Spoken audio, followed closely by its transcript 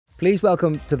Please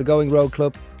welcome to the Going Rogue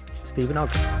Club, Steven Ogg.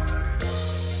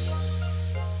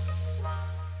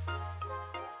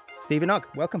 Steven Ogg,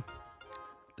 welcome.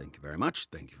 Thank you very much.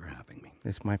 Thank you for having me.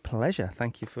 It's my pleasure.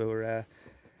 Thank you for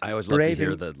I always love to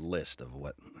hear the list of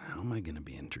how am I going to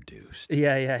be introduced?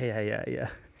 Yeah.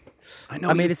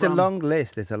 I mean, it's a long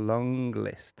list.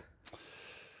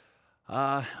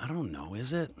 I don't know,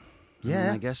 is it? Yeah. I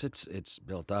mean, I guess it's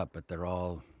built up, but they're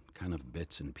all kind of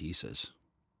bits and pieces.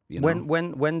 You know?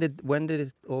 When did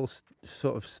it all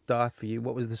sort of start for you?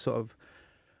 What was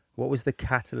the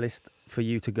catalyst for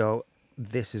you to go,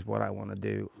 this is what I want to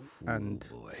do? And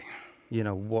boy. You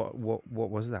know, what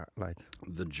was that like?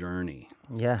 The journey.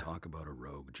 Yeah. Talk about a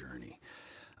rogue journey.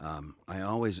 I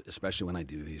always, especially when I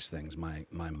do these things, my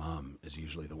mom is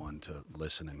usually the one to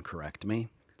listen and correct me.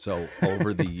 So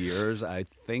over the years, I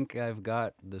think I've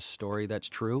got the story that's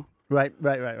true. Right.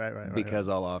 Because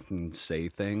I'll often say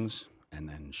things, and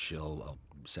then I'll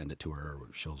send it to her, or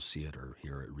she'll see it or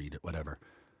hear it, read it, whatever.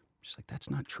 She's like, that's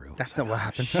not true. That's not what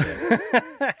happened. Shit.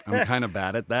 I'm kind of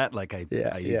bad at that. Like I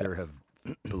either have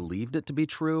believed it to be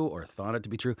true or thought it to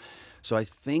be true. So I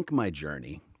think my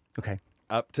journey,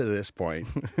 up to this point,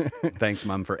 thanks,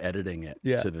 Mom, for editing it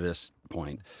to this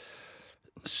point.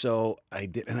 So I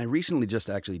did, and I recently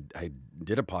I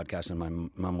did a podcast, and my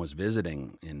mom was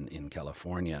visiting in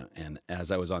California, and as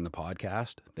I was on the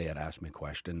podcast, they had asked me a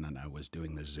question, and I was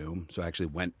doing the Zoom. So I actually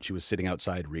she was sitting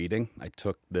outside reading. I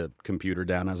took the computer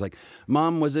down. I was like,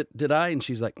 Mom, did I? And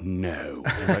she's like, no.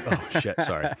 I was like, oh, shit,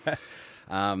 sorry.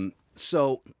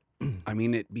 So, I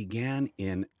mean, it began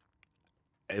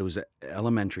it was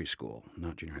elementary school,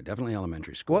 not junior high, definitely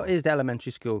elementary school. What is the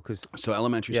elementary school? So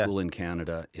elementary school in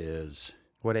Canada is...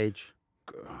 What age?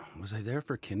 Was I there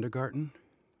for kindergarten?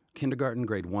 Kindergarten,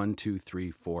 grade 1, 2, 3,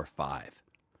 4, 5.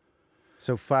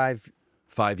 So 5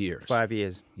 years. 5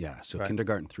 years. Yeah, so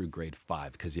kindergarten through grade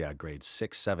 5, because, grades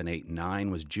 6, 7, 8, 9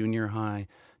 was junior high,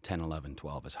 10, 11,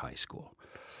 12 is high school.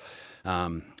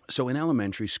 So in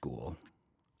elementary school,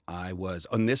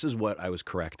 and this is what I was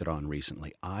corrected on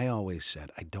recently. I always said,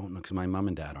 I don't know, because my mom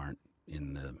and dad aren't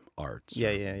in the arts.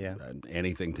 Yeah.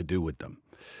 Anything to do with them.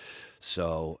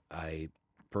 So I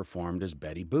performed as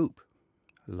Betty Boop.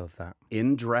 I love that.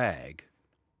 In drag,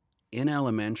 in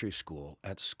elementary school,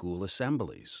 at school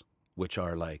assemblies, which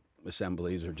are like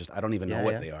assemblies or just, I don't even know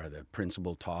what they are. The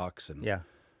principal talks, and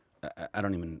I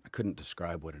couldn't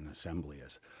describe what an assembly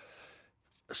is.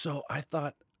 So I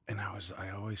thought, and I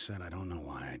always said, I don't know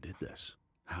why I did this.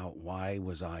 Why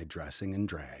was I dressing in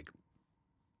drag?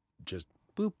 Just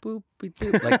boop, boop, beep,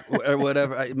 boop, like, or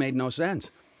whatever. It made no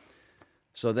sense.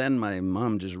 So then my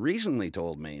mom just recently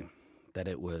told me that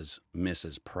it was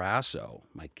Mrs. Prasso,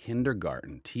 my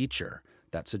kindergarten teacher,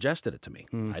 that suggested it to me.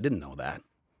 I didn't know that.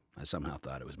 I somehow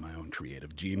thought it was my own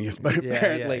creative genius, but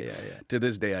apparently to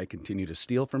this day I continue to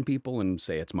steal from people and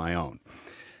say it's my own.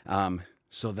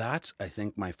 So that's, I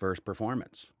think, my first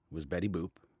performance was Betty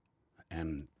Boop,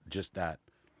 and just that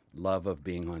love of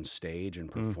being on stage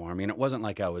and performing. It wasn't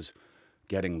like I was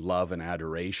getting love and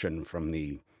adoration from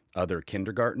the other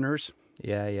kindergartners.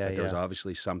 There was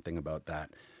obviously something about that.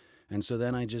 And so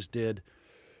then I just did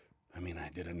a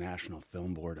National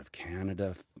Film Board of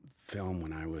Canada film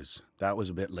that was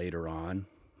a bit later on.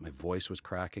 My voice was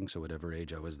cracking, so whatever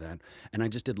age I was then. And I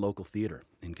just did local theater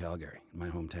in Calgary, in my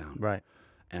hometown. Right.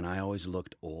 And I always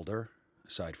looked older,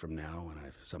 aside from now, when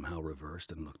I've somehow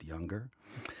reversed and looked younger.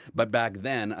 But back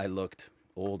then, I looked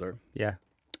older. Yeah.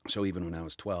 So even when I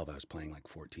was 12, I was playing like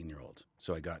 14-year-olds.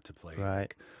 So I got to play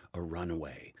like a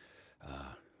runaway,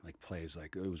 like plays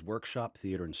like, it was workshop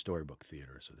theater and storybook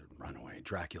theater. So the Runaway,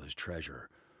 Dracula's Treasure,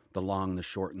 The Long, the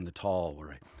Short, and the Tall,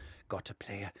 where I got to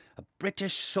play a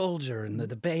British soldier and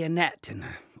the bayonet and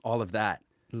all of that.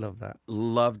 Love that.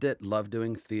 Loved it. Loved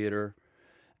doing theater.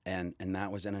 And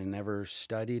that was, and I never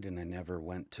studied, and I never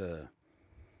went to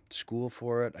school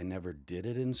for it. I never did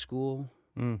it in school.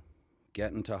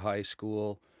 Get into high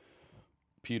school.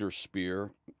 Peter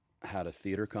Spear had a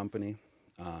theater company,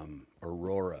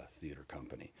 Aurora Theater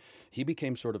Company. He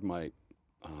became sort of my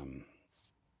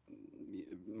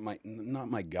not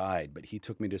my guide, but he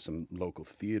took me to some local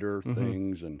theater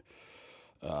things, and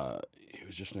he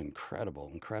was just an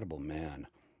incredible man.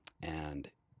 And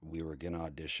we were going to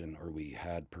audition, or we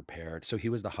had prepared. So he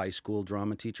was the high school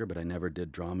drama teacher, but I never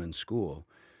did drama in school.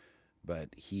 But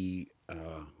we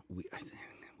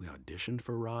auditioned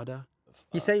for RADA.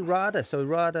 You say RADA, so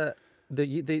RADA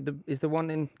is the one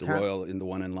in the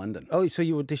one in London. Oh, so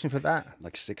you auditioned for that?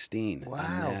 Like 16. Wow.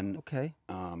 And then, okay.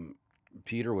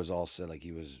 Peter was also like,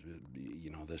 you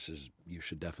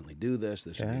should definitely do this.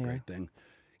 This would be a great thing.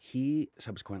 He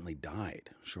subsequently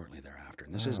died shortly thereafter.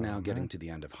 And this is now getting to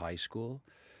the end of high school.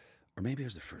 or maybe it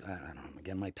was the first. I don't know.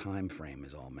 Again, my time frame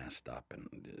is all messed up,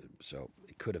 and so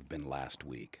it could have been last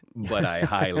week, but I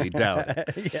highly doubt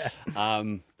it. Yeah.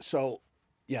 So,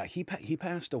 yeah, he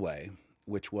passed away,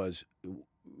 which was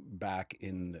back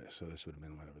in so this would have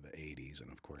been whatever the 80s,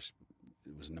 and of course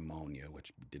it was pneumonia,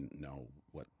 which didn't know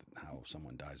how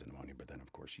someone dies of pneumonia, but then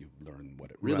of course you learn what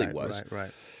it really was.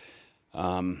 Right.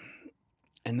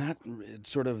 And that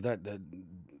sort of that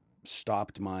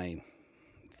stopped my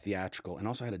theatrical, and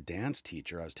also I had a dance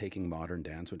teacher. I was taking modern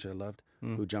dance, which I loved,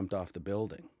 who jumped off the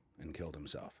building and killed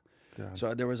himself. God.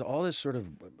 So there was all this sort of,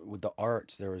 with the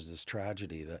arts, there was this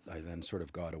tragedy that I then sort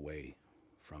of got away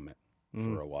from it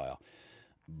for a while.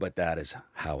 But that is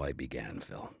how I began,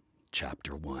 Phil.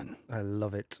 Chapter 1. I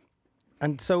love it.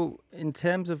 And so in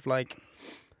terms of like,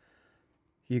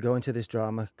 you go into this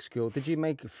drama school, did you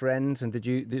make friends, and did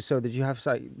you have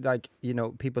like, you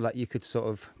know, people that you could sort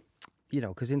of, you know,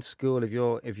 because in school,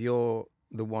 if you're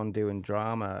the one doing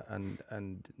drama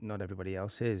and not everybody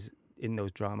else is in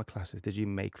those drama classes, did you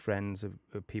make friends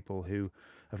of people who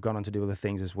have gone on to do other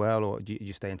things as well, or do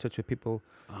you stay in touch with people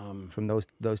from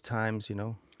those times? You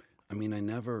know, I mean, I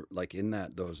never, like in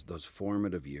those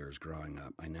formative years growing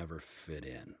up, I never fit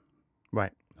in.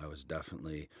 Right. I was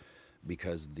definitely,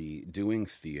 because doing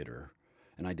theater,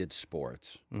 and I did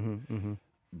sports,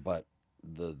 but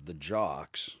the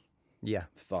jocks. Yeah.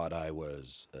 Thought I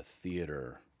was a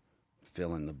theater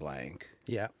fill in the blank.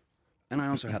 Yeah. And I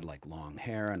also had like long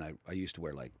hair, and I used to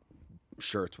wear like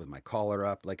shirts with my collar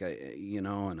up, like and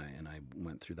I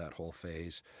went through that whole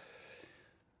phase.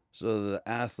 So the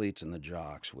athletes and the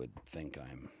jocks would think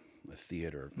I'm a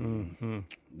theater.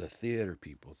 The theater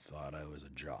people thought I was a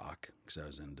jock because I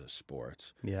was into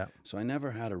sports. Yeah. So I never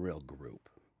had a real group.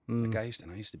 Like I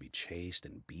used to be chased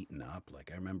and beaten up. Like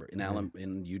I remember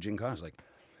in Eugene College, like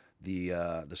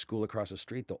the school across the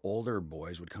street, the older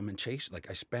boys would come and chase.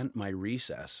 Like I spent my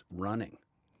recess running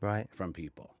from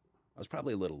people. I was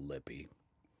probably a little lippy.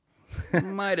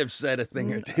 Might have said a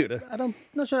thing or two to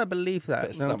not sure I believe that.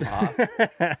 piss them off.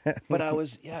 But I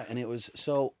was, and it was,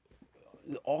 so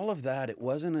all of that, it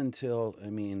wasn't until, I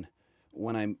mean,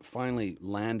 when I finally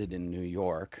landed in New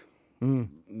York,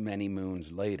 many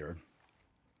moons later,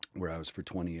 where I was for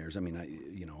 20 years. I mean,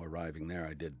 arriving there,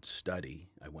 I did study.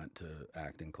 I went to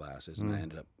acting classes, and I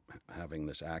ended up having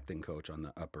this acting coach on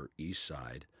the Upper East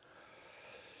Side,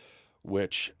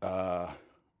 which, I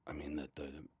mean,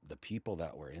 the people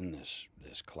that were in this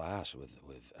class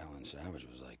with Alan Savage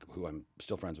was like, who I'm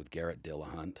still friends with, Garrett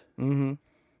Dillahunt,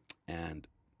 and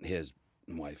his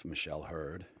wife, Michelle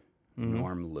Hurd,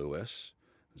 Norm Lewis,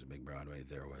 who's a big Broadway.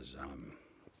 There was,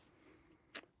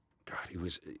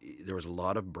 there was a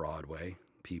lot of Broadway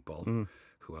people.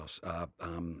 Who else?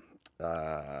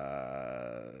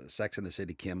 Sex and the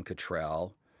City, Kim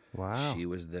Cattrall. Wow. She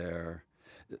was there.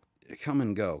 Come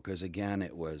and go, because again,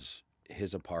 it was,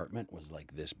 his apartment was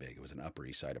like this big. It was an Upper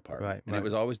East Side apartment. And it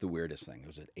was always the weirdest thing. It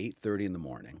was at 8:30 in the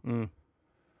morning.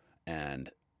 And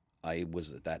I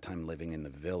was at that time living in the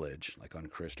Village, like on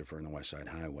Christopher and the West Side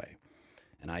Highway.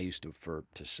 And I used to,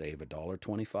 to save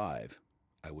 $1.25,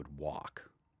 I would walk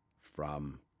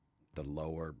from the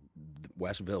lower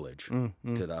West Village to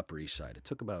the Upper East Side. It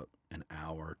took about an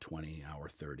hour 20, hour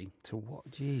 30. To what?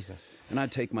 Jesus. And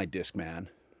I'd take my Discman.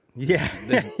 Yeah.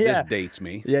 This dates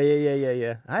me. Yeah.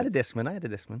 I had a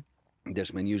Discman.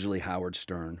 Discman, usually Howard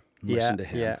Stern. Listen to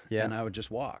him. Yeah. And I would just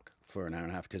walk for an hour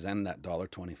and a half, because then that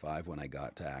 $1.25, when I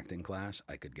got to acting class,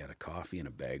 I could get a coffee and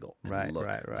a bagel and look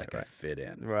like I fit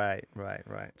in. Right.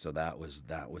 So that was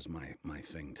my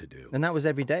thing to do. And that was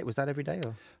every day? Was that every day?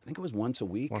 Or? I think it was once a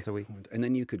week. Once a week. And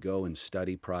then you could go and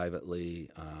study privately.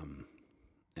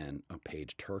 And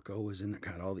Paige Turco was in there.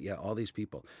 God, all these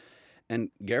people.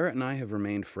 And Garrett and I have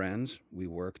remained friends. We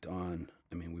worked on,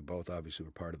 I mean, we both obviously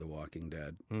were part of The Walking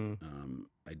Dead.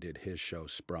 I did his show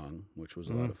Sprung, which was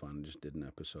a lot of fun. Just did an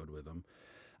episode with him.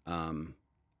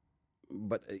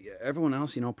 But everyone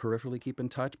else, peripherally keep in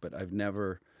touch, but I've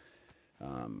never,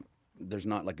 there's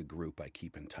not like a group I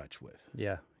keep in touch with.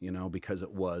 Yeah. Because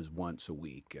it was once a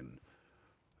week. And,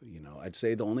 I'd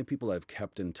say the only people I've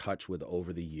kept in touch with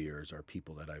over the years are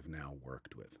people that I've now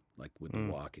worked with, like with The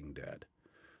Walking Dead.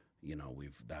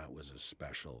 That was a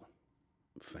special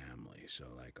family. So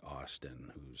like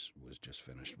Austin, was just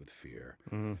finished with Fear.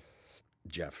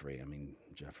 Jeffrey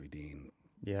Dean.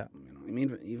 Yeah.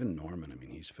 Even Norman.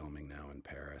 He's filming now in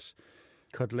Paris.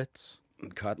 Cutlets.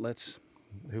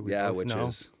 Who we both know.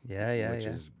 Which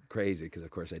is crazy, because of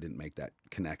course I didn't make that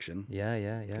connection.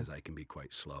 Yeah. Because I can be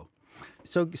quite slow.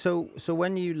 So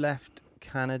when you left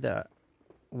Canada,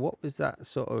 what was that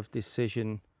sort of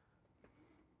decision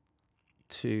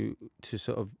to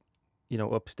sort of,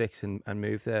 up sticks and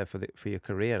move there for your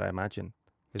career, I imagine,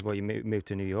 is why you moved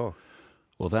to New York.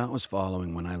 Well, that was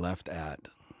following when I left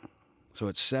so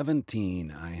at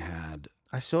 17,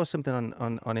 I saw something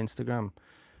on Instagram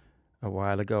a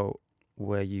while ago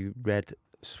where you read.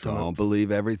 Don't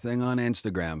believe everything on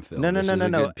Instagram, Phil. No. This is a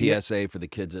good PSA for the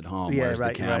kids at home. Yeah, Where's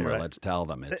the camera? Right. Let's tell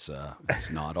them it's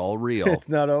not all real. It's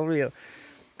not all real.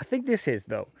 I think this is,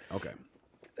 though. Okay.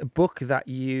 A book that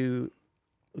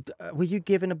were you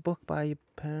given a book by your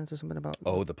parents or something about?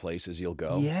 Oh, The Places You'll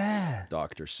Go. Yeah.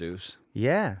 Dr. Seuss.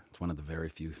 Yeah. It's one of the very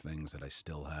few things that I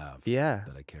still have. Yeah.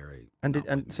 That I carry.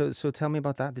 So tell me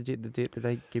about that. Did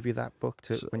they give you that book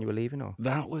when you were leaving, or?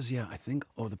 That was, I think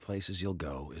The Places You'll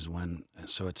Go is when.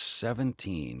 So at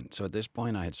 17. So at this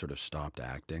point, I had sort of stopped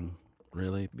acting,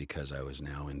 really, because I was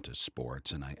now into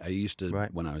sports, and I used to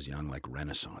when I was young, like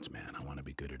Renaissance man. I want to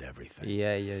be good at everything.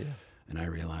 Yeah. And I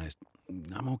realized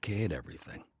I'm okay at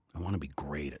everything. I want to be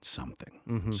great at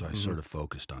something. So I sort of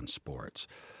focused on sports.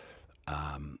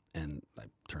 And it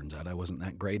turns out I wasn't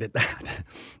that great at that.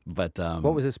 But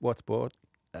what was this? What sport?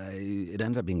 It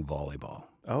ended up being volleyball.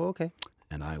 Oh, okay.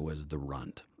 And I was the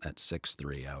runt. At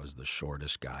 6'3", I was the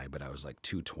shortest guy, but I was like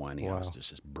 220. Wow. I was just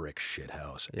this brick shit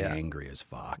house, Yeah. angry as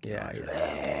fuck.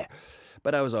 Yeah.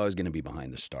 But I was always going to be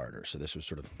behind the starter. So this was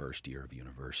sort of first year of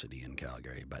university in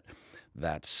Calgary. But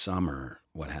that summer,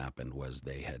 what happened was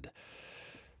they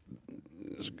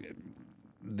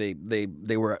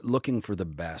were looking for the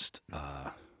best.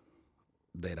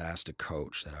 They'd asked a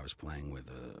coach that I was playing with,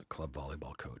 a club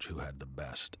volleyball coach, who had the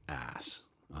best ass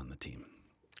on the team.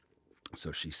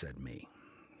 So she said me.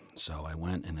 So I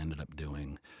went and ended up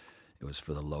doing, it was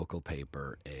for the local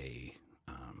paper, it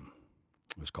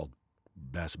was called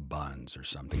Best Buns or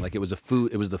something. Like it was the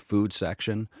food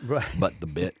section. Right. But the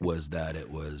bit was that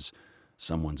it was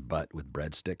someone's butt with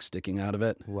breadsticks sticking out of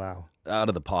it. Wow. Out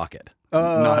of the pocket.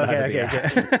 Oh, not okay, out of the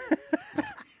ass.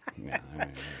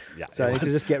 Yeah, So I need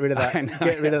to just get rid of that.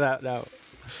 Get rid of that now.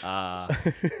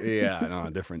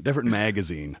 Different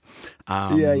magazine.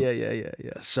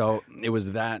 Yeah. So it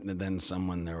was that, and then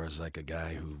there was like a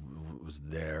guy who was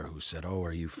there who said, "Oh,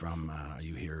 are you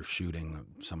here shooting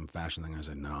some fashion thing?" I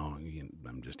said, "No,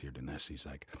 I'm just here doing this." He's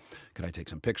like, "Could I take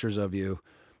some pictures of you?"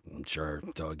 Sure.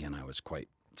 So again, I was quite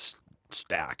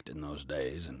stacked in those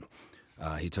days, and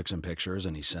he took some pictures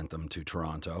and he sent them to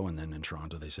Toronto, and then in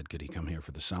Toronto they said, could he come here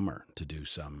for the summer to do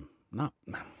some, I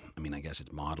guess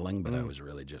it's modeling, but I was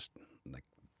really just like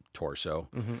torso.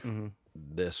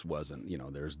 This wasn't,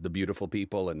 there's the beautiful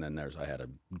people, and then I had a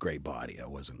great body. I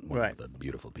wasn't one of the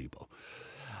beautiful people.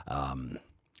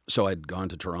 So I'd gone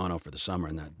to Toronto for the summer,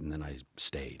 and then I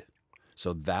stayed.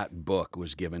 So that book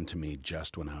was given to me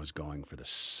just when I was going for the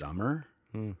summer.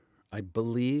 I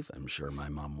believe. I'm sure my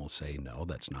mom will say, no,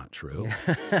 that's not true.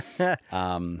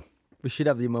 We should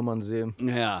have your mum on Zoom.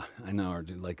 Yeah, I know, or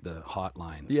like the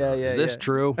hotline. Is this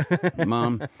true,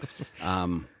 Mom?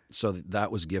 So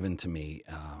that was given to me,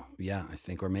 I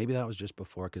think, or maybe that was just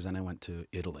before, because then I went to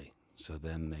Italy. So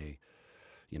then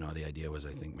the idea was,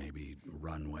 I think, maybe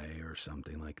runway or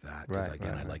something like that. Because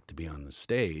again, I like to be on the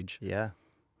stage. Yeah.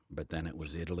 But then it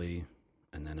was Italy,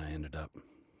 and then I ended up,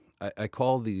 I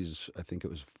call these, I think it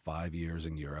was 5 years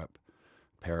in Europe,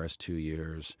 Paris 2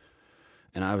 years,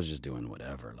 and I was just doing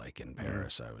whatever. Like in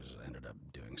Paris, I ended up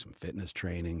doing some fitness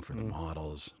training for the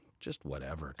models, just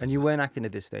whatever. And you weren't acting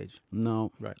at this stage?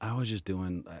 No. Right. I was just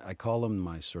doing, I call them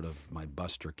my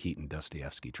Buster Keaton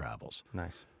Dostoevsky travels.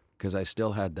 Nice. Because I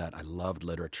still had that, I loved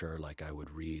literature, like I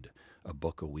would read a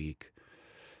book a week.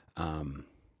 I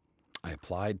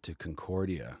applied to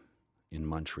Concordia in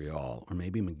Montreal, or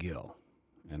maybe McGill.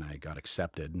 And I got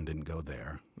accepted and didn't go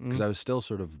there because I was still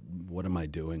sort of, what am I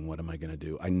doing? What am I going to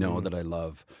do? I know that I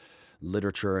love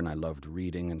literature and I loved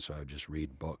reading, and so I would just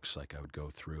read books. Like I would go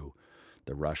through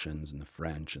the Russians and the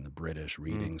French and the British,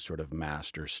 reading sort of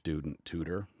master, student,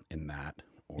 tutor in that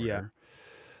order.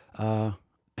 Yeah.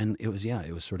 And it was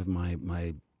sort of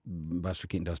my Buster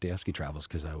Keaton Dostoevsky travels,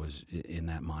 because I was in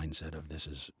that mindset of this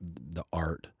is the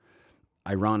art.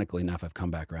 Ironically enough, I've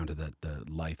come back around to that the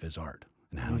life is art.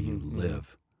 And how you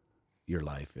live your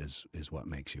life is what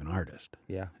makes you an artist.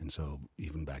 Yeah. And so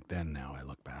even back then, now I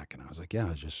look back and I was like, I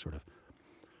was just sort of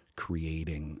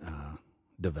creating,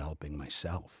 developing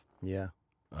myself. Yeah.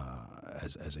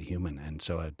 As a human. And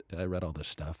so I read all this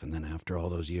stuff. And then after all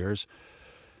those years,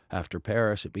 after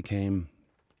Paris, it became,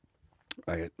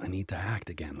 I need to act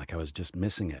again. Like I was just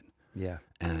missing it. Yeah.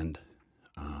 And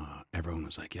everyone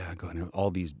was like, go. And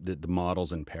all the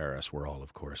models in Paris were all,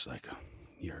 of course, like,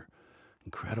 you're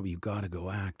incredible, you got to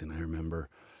go act. And I remember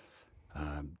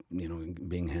You know,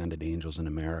 being handed Angels in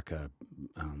America,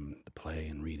 the play,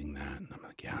 and reading that. And I'm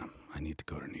like, yeah, I need to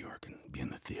go to New York and be in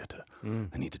the theater.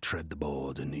 I need to tread the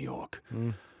boards in New York.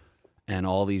 And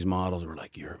all these models were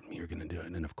like, you're going to do it.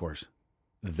 And of course,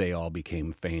 they all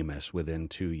became famous within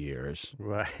 2 years.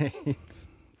 Right.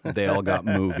 They all got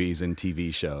movies and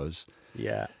TV shows.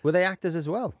 Yeah. Were they actors as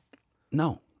well?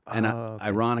 No. And okay.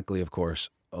 Ironically, of course,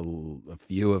 a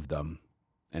few of them,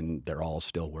 and they're all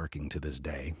still working to this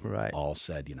day, right, all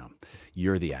said, you know,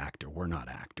 you're the actor, we're not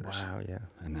actors. Wow, yeah.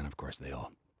 And then, of course, they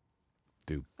all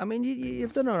do. I mean,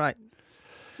 you've done all right.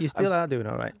 You still are doing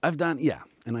all right. I've done, yeah.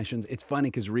 And I shouldn't, it's funny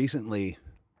because recently,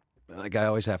 like I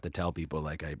always have to tell people,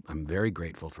 like I'm very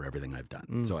grateful for everything I've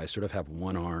done. So I sort of have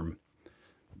one arm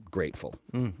grateful.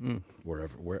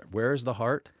 Where's the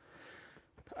heart?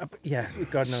 Yeah,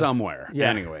 God knows. Somewhere. Yeah.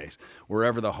 Anyways,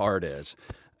 wherever the heart is,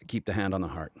 keep the hand on the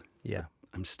heart. Yeah.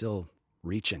 I'm still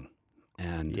reaching.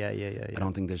 And yeah. I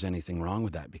don't think there's anything wrong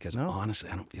with that because honestly,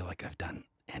 I don't feel like I've done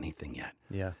anything yet.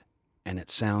 Yeah. And it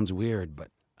sounds weird, but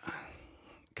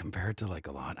compared to like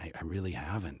a lot, I really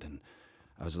haven't. And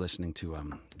I was listening to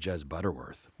Jez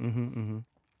Butterworth,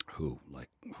 who, like,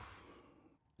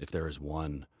 if there is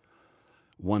one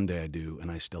day I do,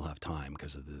 and I still have time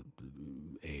because of the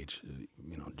age,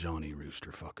 you know, Johnny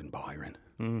Rooster fucking Byron.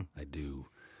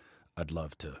 I'd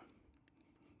love to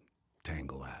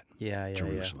tangle that. Yeah.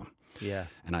 Jerusalem. Yeah.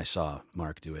 And I saw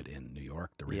Mark do it in New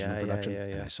York, the original production.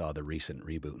 And I saw the recent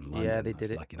reboot in London. Yeah, they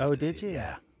did it. Oh, did you?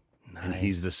 Yeah. Nice. And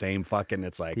he's the same fucking,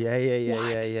 it's like, Yeah.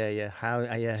 what? How,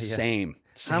 yeah. Same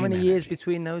How many energy. years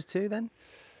between those two then?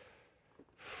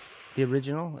 The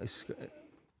original is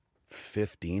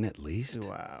 15 at least.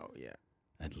 Wow, yeah.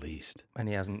 At least. And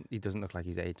he doesn't look like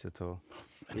he's aged at all.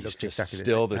 And he's just exactly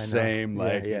still the same,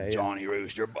 like Johnny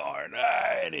Rooster Barn.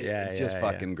 It's just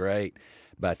fucking great.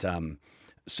 But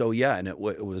so yeah, and it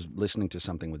was listening to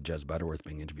something with Jez Butterworth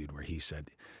being interviewed where he says,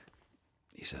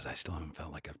 I still haven't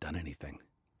felt like I've done anything.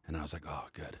 And I was like, oh,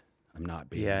 good. I'm not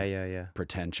being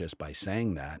pretentious by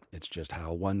saying that. It's just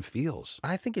how one feels.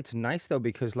 I think it's nice though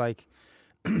because like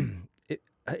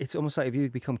it's almost like if you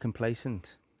become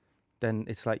complacent, then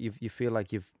it's like you feel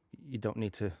like you don't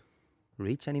need to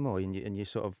reach anymore, and you're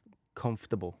sort of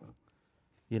comfortable.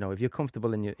 You know, if you're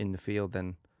comfortable in the field,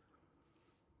 then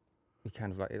you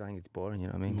kind of like, I think it's boring. You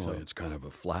know what I mean? Well, so it's kind of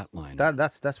a flat line.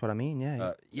 That's what I mean.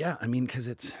 Yeah. Yeah. I mean, because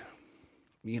it's,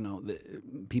 you know,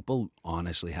 people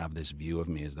honestly have this view of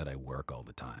me as that I work all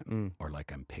the time, or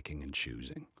like I'm picking and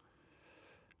choosing.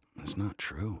 It's not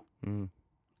true.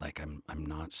 Like I'm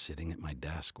not sitting at my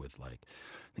desk with like,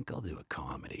 I think I'll do a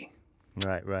comedy.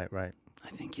 Right. I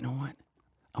think, you know what?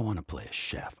 I want to play a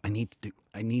chef. I need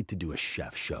to do a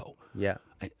chef show. Yeah.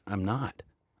 I'm not.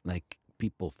 Like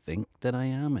people think that I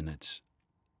am, and it's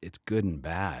good and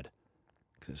bad.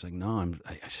 Because it's like, no, I'm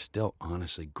still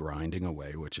honestly grinding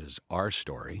away, which is our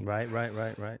story. Right.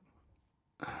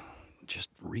 Just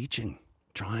reaching,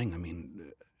 trying. I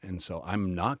mean, and so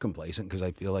I'm not complacent because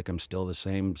I feel like I'm still the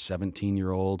same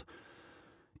 17-year-old.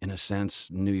 In a sense,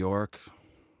 New York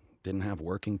didn't have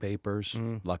working papers.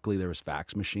 Luckily, there was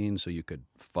fax machines, so you could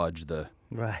fudge the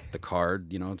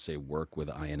card, you know, say work with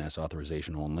INS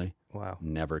authorization only. Wow.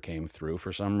 Never came through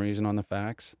for some reason on the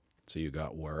fax, so you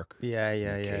got work. Yeah.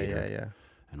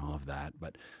 And all of that.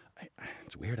 But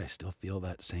it's weird. I still feel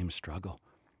that same struggle.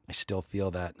 I still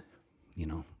feel that, you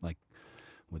know, like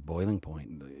with Boiling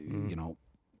Point, you know,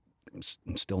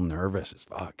 I'm still nervous as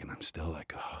fuck. And I'm still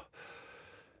like, oh.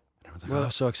 And I was like, oh,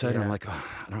 so excited. Yeah. I'm like, oh,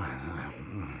 I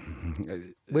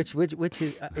don't. Which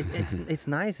is, it's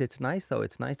nice. It's nice, though.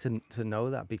 It's nice to know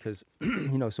that because,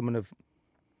 you know, someone of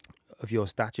your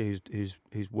stature who's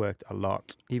worked a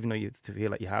lot, even though you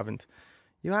feel like you haven't.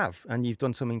 You have, and you've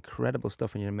done some incredible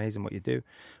stuff, and you're amazing what you do.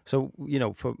 So, you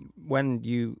know, for when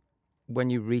you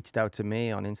reached out to me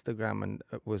on Instagram and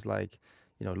it was like,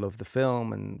 you know, love the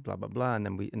film and blah blah blah, and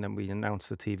then we announced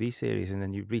the TV series, and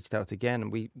then you reached out again,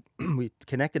 and we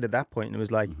connected at that point, and it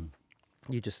was like,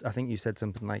 I think you said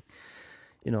something like,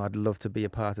 you know, I'd love to be a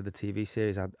part of the TV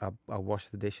series. I'll wash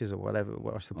the dishes or whatever,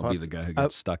 wash the pots. I'll be the guy who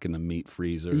gets stuck in the meat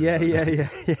freezer. Yeah.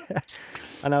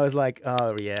 And I was like,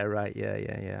 oh, yeah, right,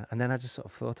 yeah. And then I just sort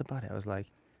of thought about it. I was like,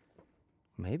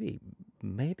 maybe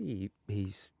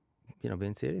he's, you know,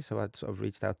 being serious. So I sort of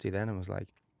reached out to you then and was like,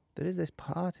 there is this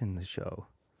part in the show.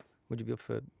 Would you be up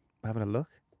for having a look?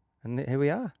 And here we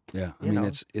are. Yeah, I mean,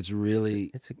 it's really...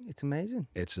 It's amazing.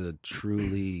 It's a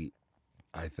truly,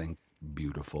 I think,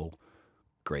 beautiful,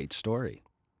 great story.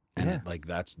 And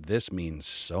this means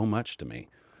so much to me,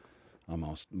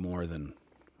 almost more than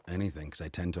anything, because I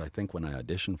think when I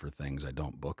audition for things, I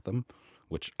don't book them,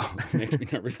 which makes me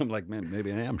nervous. I'm like, man,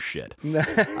 maybe I am shit.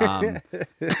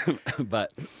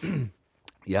 But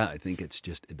yeah, I think it's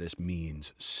just, this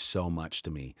means so much to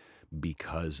me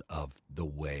because of the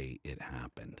way it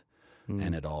happened.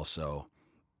 And it also,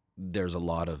 there's a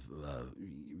lot of,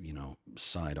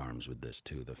 sidearms with this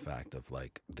too. The fact of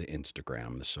like the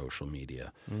Instagram, the social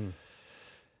media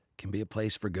can be a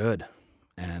place for good.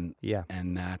 And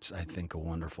that's, I think, a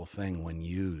wonderful thing when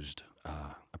used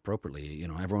appropriately.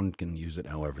 Everyone can use it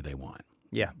however they want.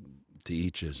 Yeah. To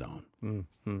each his own.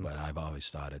 But I've always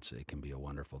thought it can be a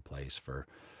wonderful place for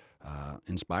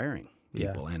inspiring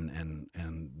people,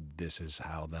 and this is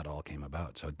how that all came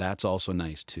about. So that's also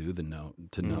nice too,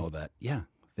 to know that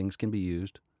things can be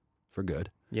used for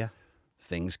good. Yeah.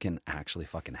 Things can actually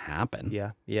fucking happen.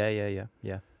 Yeah.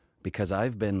 Because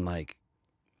I've been like,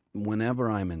 whenever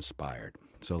I'm inspired,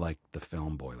 so like the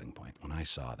film Boiling Point, when I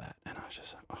saw that, and I was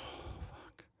just like, oh,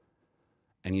 fuck.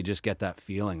 And you just get that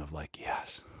feeling of like,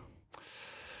 yes,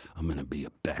 I'm going to be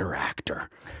a better actor.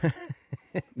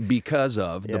 Because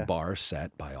of the bar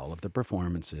set by all of the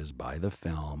performances, by the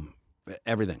film,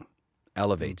 everything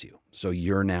elevates you. So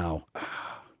you're now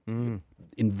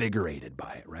invigorated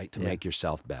by it, right? To make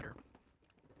yourself better.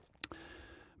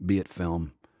 Be it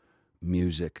film,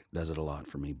 music does it a lot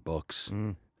for me, books,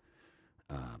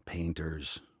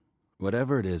 painters,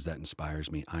 whatever it is that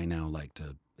inspires me, I now like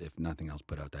to, if nothing else,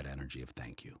 put out that energy of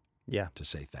thank you. Yeah. To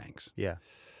say thanks. Yeah.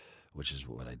 Which is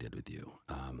what I did with you.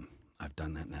 I've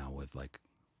done that now with like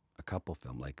a couple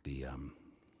film, like the, I'm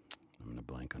going to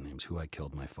blank on names, Who I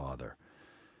Killed My Father,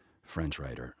 French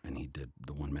writer, and he did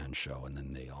the one-man show, and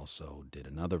then they also did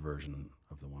another version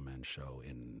of the one-man show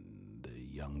in the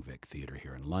Young Vic Theatre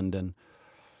here in London.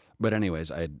 But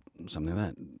anyways, I had something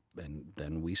like that, and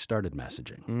then we started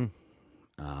messaging.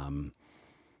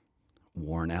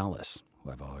 Warren Ellis, who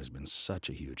I've always been such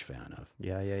a huge fan of.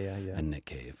 Yeah. And Nick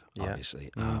Cave, obviously.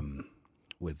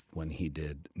 With when he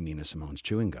did Nina Simone's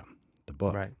Chewing Gum, the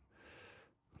book. Right.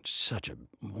 Such a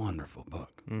wonderful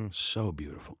book. So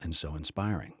beautiful and so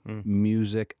inspiring.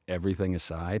 Music, everything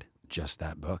aside, just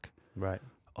that book. Right.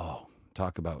 Oh,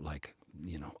 talk about like,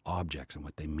 objects and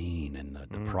what they mean, and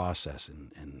the process,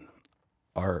 and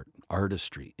art,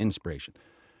 artistry, inspiration.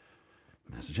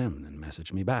 Message him, and then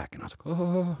message me back. And I was like,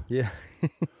 oh. Yeah.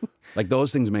 Like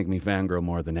those things make me fangirl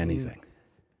more than anything.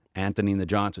 Anthony and the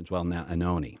Johnsons, well, now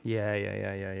Anoni.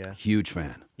 Yeah. Huge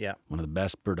fan. Yeah. One of the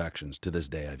best productions to this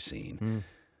day I've seen.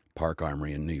 Park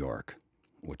Armory in New York,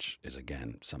 which is,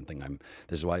 again, something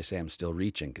this is why I say I'm still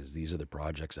reaching, because these are the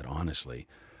projects that honestly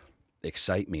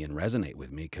excite me and resonate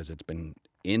with me, because it's been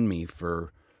in me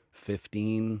for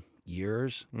 15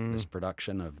 years, this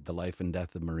production of The Life and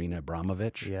Death of Marina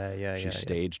Abramovich. She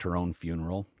staged her own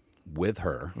funeral with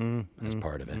her as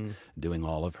part of it, doing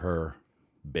all of her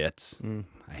bits.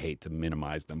 I hate to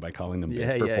minimize them by calling them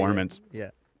bits. Performance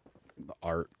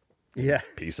art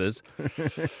pieces.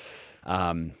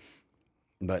 And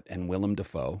Willem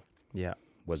Dafoe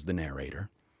was the narrator,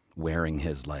 wearing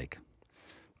his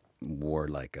wore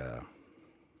like a,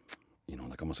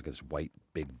 like almost like this white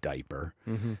big diaper,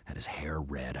 had his hair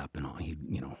red up and all. He,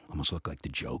 almost looked like the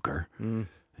Joker.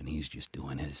 And he's just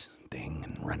doing his thing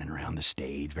and running around the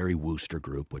stage. Very Wooster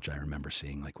Group, which I remember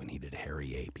seeing, like when he did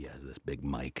Harry Ape. He has this big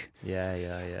mic.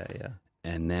 Yeah.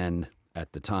 And then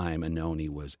at the time, Anoni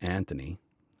was Anthony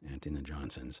and the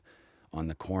Johnsons, on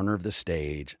the corner of the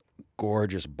stage,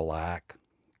 gorgeous black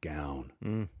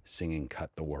gown, singing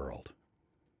 "Cut the World."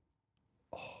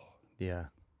 Oh, yeah.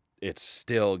 It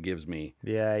still gives me.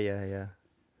 Yeah.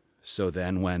 So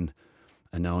then when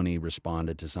Anoni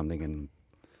responded to something in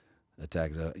a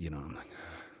text, I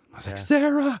was like,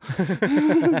 Sarah,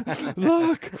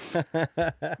 look,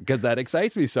 because that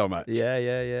excites me so much.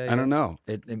 Yeah. I don't know.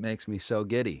 It makes me so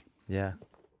giddy. Yeah.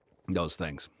 Those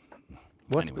things.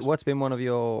 What's been one of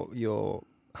your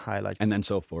highlights? And then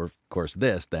so for, of course,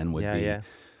 this then would be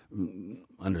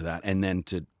under that. And then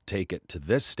to take it to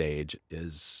this stage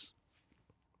is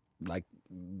like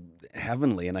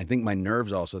heavenly. And I think my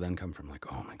nerves also then come from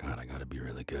like, oh my God, I got to be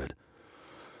really good.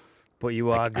 But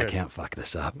you are good. I can't fuck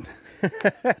this up.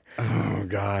 Oh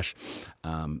gosh.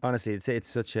 Honestly, it's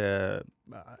such a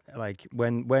like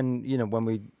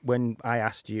when I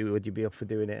asked you, would you be up for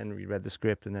doing it, and we read the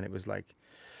script, and then it was like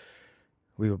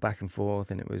we were back and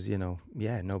forth, and it was no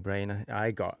brainer.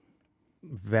 I got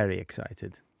very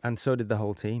excited, and so did the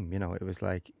whole team. It was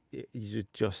like you're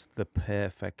just the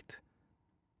perfect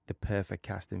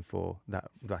casting for that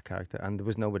character, and there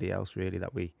was nobody else really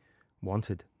that we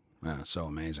wanted. Yeah, so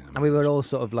amazing. And we were all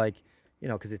sort of like,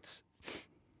 because it's,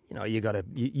 you know,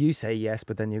 you say yes,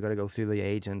 but then you got to go through the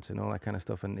agent and all that kind of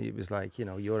stuff. And it was like, you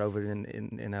know, you're over in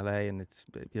LA and it's,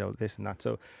 you know, this and that.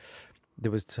 So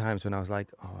there was times when I was like,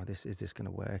 oh, is this going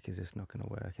to work? Is this not going to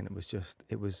work? And it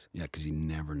was. Yeah, because you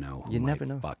never know who might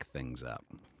fuck things up.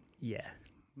 Yeah.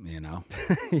 You know?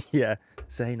 Yeah.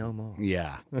 Say no more.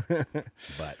 Yeah.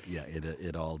 But yeah,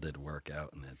 it all did work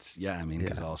out. And it's, I mean,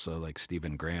 because also like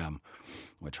Stephen Graham,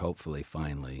 which hopefully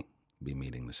finally be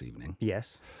meeting this evening.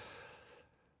 Yes.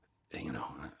 You know,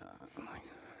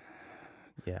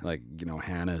 like, you know,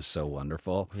 Hannah is so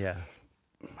wonderful. Yeah.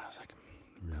 I was like,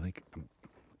 really? I'm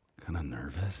kind of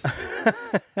nervous.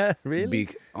 Really?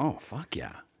 Oh, fuck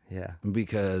yeah. Yeah.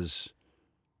 Because,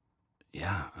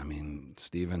 I mean,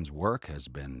 Steven's work has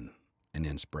been an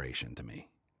inspiration to me,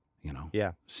 you know?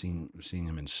 Yeah. Seeing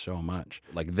him in so much.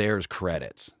 Like, there's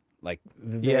credits. Like,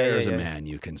 there's a man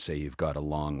you can say you've got a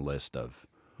long list of,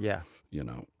 you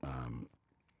know,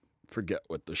 forget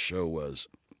what the show was.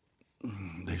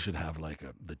 They should have like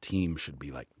the team should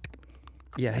be like,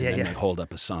 they hold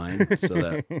up a sign so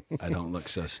that I don't look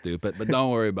so stupid. But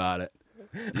don't worry about it.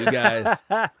 You guys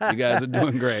are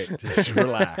doing great. Just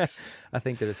relax. I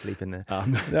think they're asleep in there.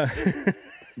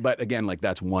 But again, like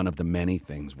that's one of the many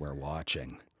things we're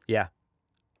watching. Yeah.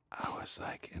 I was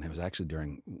like, and it was actually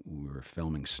during we were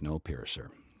filming Snowpiercer,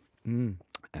 and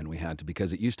we had to,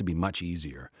 because it used to be much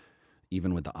easier,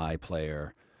 even with the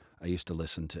iPlayer. I used to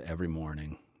listen to every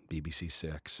morning BBC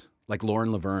Six, like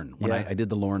Lauren Laverne. When I did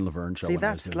the Lauren Laverne show. See,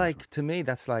 that's like, to me,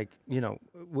 that's like, you know,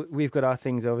 we've got our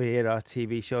things over here, our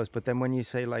TV shows, but then when you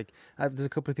say like, there's a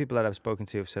couple of people that I've spoken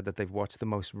to who have said that they've watched the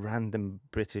most random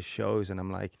British shows, and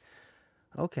I'm like,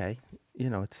 okay,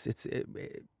 you know, it's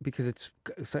because it's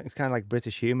kind of like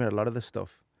British humor, a lot of the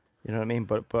stuff. You know what I mean?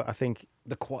 But I think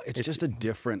it's just a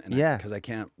different, because I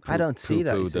can't. I don't see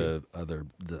that. The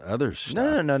other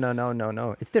stuff.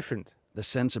 No. It's different. The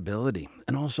sensibility,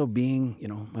 and also being, you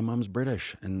know, my mom's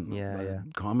British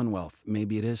and Commonwealth.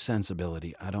 Maybe it is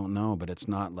sensibility. I don't know, but it's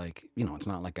not like, you know, it's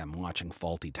not like I'm watching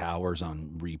Faulty Towers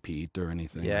on repeat or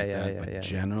anything like that. But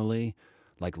generally,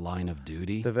 like Line of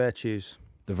Duty, the virtues.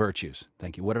 The virtues.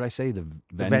 Thank you. What did I say? The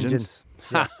Vengeance?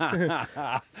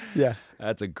 Yeah.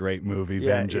 That's a great movie,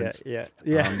 Vengeance. Yeah.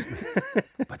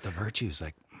 But the virtues,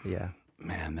 like,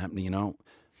 man, that, you know,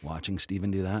 watching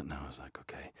Steven do that, and I was like,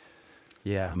 okay,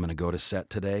 I'm going to go to set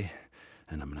today,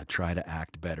 and I'm going to try to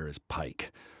act better as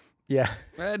Pike. Yeah.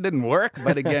 It didn't work,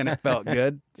 but again, it felt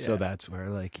good. So that's where,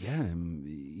 like,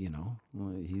 you know,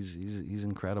 he's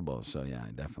incredible. So, yeah,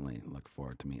 I definitely look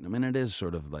forward to meeting him. And it is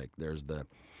sort of like there's the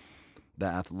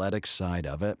athletic side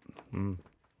of it,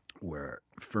 where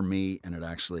for me, and it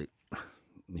actually,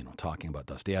 you know, talking about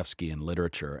Dostoevsky and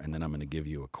literature, and then I'm going to give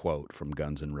you a quote from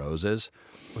Guns N' Roses,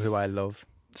 who I love.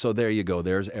 So there you go.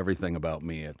 There's everything about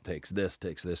me. It takes this,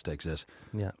 takes this, takes this.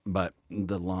 Yeah. But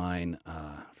the line,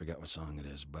 I forget what song it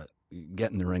is, but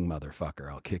get in the ring, motherfucker.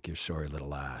 I'll kick your sorry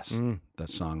little ass. That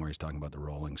song where he's talking about the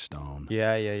Rolling Stone.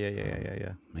 Yeah.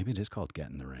 Maybe it is called Get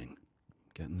in the Ring.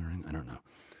 Get in the Ring? I don't know.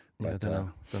 But, I don't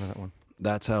know that one.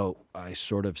 That's how I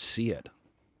sort of see it.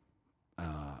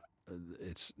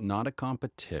 It's not a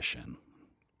competition,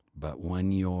 but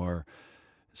when you're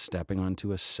stepping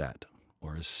onto a set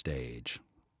or a stage,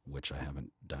 which I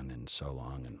haven't done in so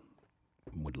long and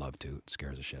would love to, it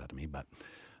scares the shit out of me, but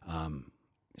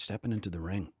stepping into the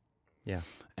ring. Yeah.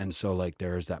 And so, like,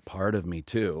 there's that part of me,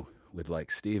 too, with, like,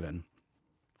 Steven,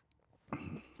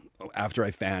 after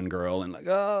I fangirl and, like,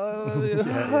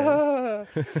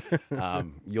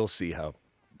 you'll see how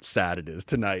sad it is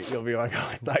tonight. You'll be like, oh,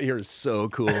 I thought you were so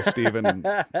cool, Steven. And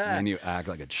then you act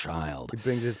like a child. He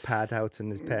brings his pad out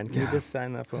and his pen. Can you just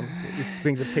sign that for him? He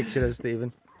brings a picture of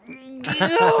Steven.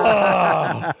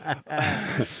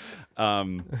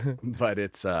 But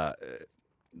it's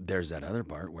there's that other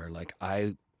part where, like,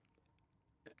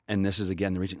 and this is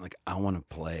again the reason, like, I want to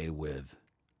play with,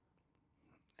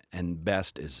 and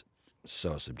best is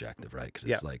so subjective, right? Because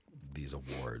it's like these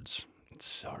awards, it's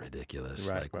so ridiculous.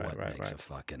 Right, what makes a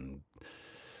fucking,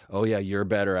 oh yeah, you're a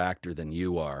better actor than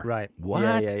you are. Right. What?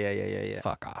 Yeah.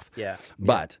 Fuck off. Yeah.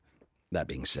 But that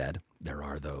being said, there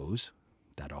are those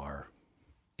that are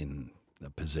in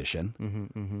the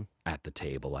position at the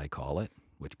table, I call it,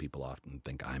 which people often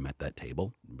think I'm at that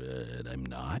table, but I'm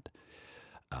not.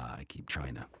 I keep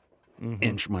trying to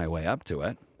inch my way up to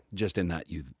it, just in that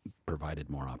you've provided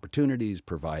more opportunities,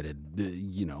 provided,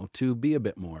 you know, to be a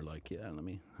bit more like, let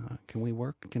me, can we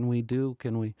work? Can we do?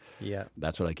 Can we? Yeah.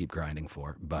 That's what I keep grinding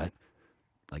for. But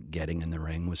like getting in the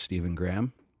ring with Stephen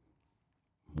Graham,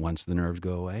 once the nerves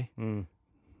go away,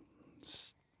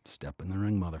 step in the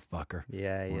ring, motherfucker.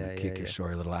 Yeah. Kick your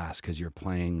sorry little ass, because you're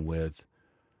playing with.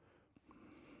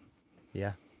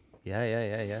 Yeah.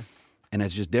 Yeah. And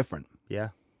it's just different. Yeah.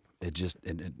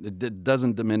 It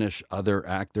doesn't diminish other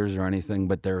actors or anything,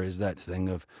 but there is that thing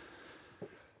of,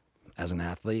 as an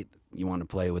athlete, you want to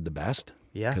play with the best.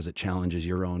 Yeah. Because it challenges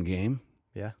your own game.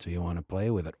 Yeah. So you want to play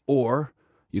with it. Or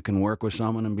you can work with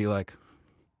someone and be like,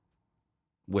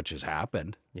 which has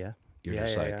happened. Yeah. You're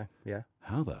just like, yeah.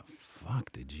 How the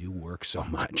fuck did you work so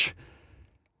much?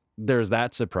 There's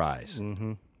that surprise.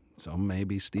 Mm-hmm. So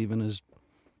maybe Steven is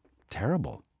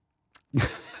terrible.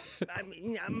 I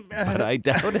mean, but I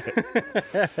doubt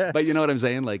it. But you know what I'm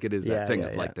saying? Like, it is that thing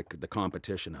of like the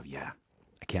competition of, I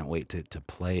can't wait to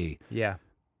play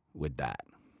with that.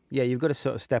 Yeah, you've got to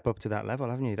sort of step up to that level,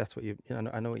 haven't you? That's what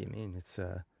I know what you mean. It's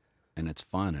and it's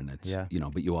fun, and it's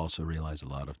but you also realize a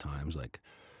lot of times, like,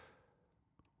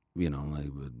 like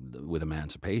with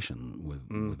Emancipation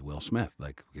with Will Smith,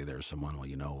 like, okay, there's someone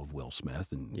of Will Smith,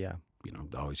 and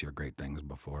always hear great things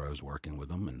before I was working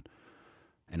with him,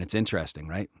 and it's interesting,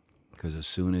 right? Because as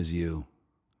soon as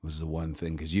was the one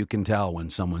thing, because you can tell when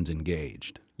someone's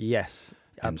engaged. Yes,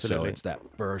 absolutely. And so it's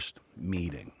that first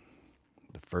meeting,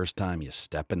 the first time you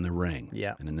step in the ring.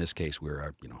 Yeah. And in this case,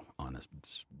 we're on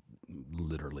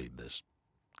literally this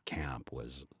camp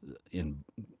was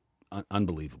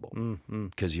unbelievable,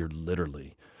 because you're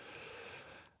literally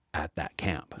at that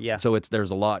camp. Yeah. So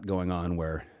there's a lot going on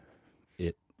where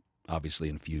it obviously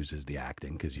infuses the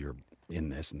acting, because you're in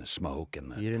this, and the smoke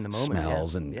and you're in the moment,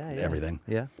 smells and everything.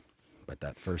 Yeah. But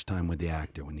that first time with the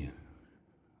actor, when you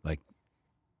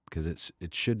because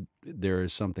there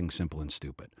is something simple and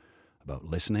stupid about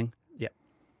listening.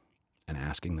 And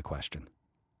asking the question.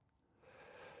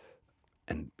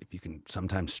 And if you can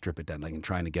sometimes strip it down, like, in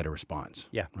trying to get a response.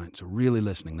 Yeah. Right. So really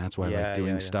listening. That's why I like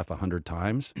doing stuff 100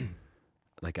 titimes.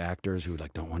 Like actors who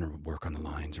don't want to work on the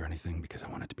lines or anything because I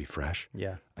want it to be fresh.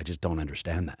 Yeah. I just don't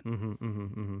understand that.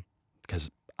 Because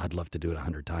I'd love to do it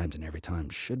 100 times, and every time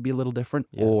should be a little different.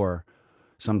 Yeah. Or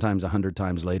sometimes 100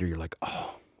 times later, you're like,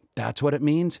 oh, that's what it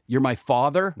means? You're my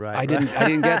father? Right. I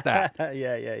didn't get that.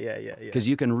 Yeah. Because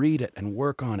you can read it and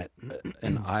work on it.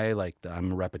 And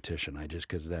I'm a repetition.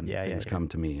 Because then things come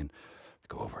to me and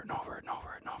go over it and over it and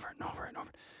over it and over it and over it and over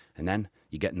it. And then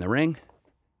you get in the ring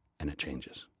and it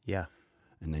changes. Yeah.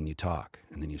 And then you talk,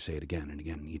 and then you say it again and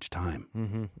again. Each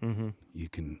time you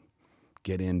can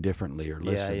get in differently or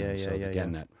listen.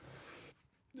 That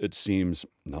it seems,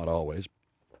 not always,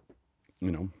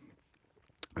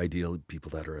 ideally, people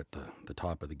that are at the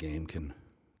top of the game can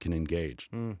engage.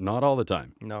 Not all the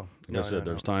time. No.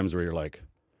 There's times where you're like,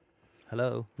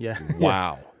 hello. Yeah.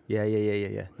 Wow. Yeah.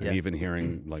 And even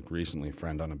hearing, like, recently, a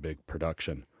friend on a big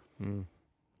production,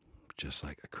 just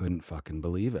like, I couldn't fucking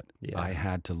believe it. Yeah. I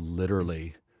had to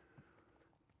literally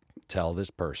tell this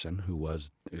person who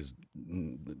is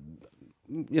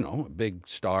a big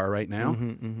star right now,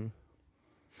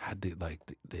 had to, like,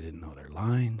 they didn't know their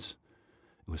lines.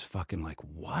 It was fucking like,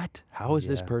 what? How is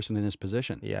this person in this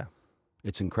position? Yeah.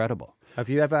 It's incredible. Have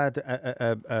you ever had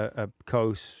a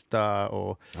co-star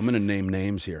or... I'm going to name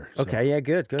names here. So okay, yeah,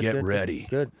 good. Get ready.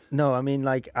 Good. No, I mean,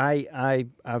 like, I've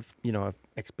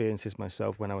experienced this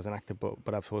myself when I was an actor,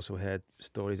 but I've also heard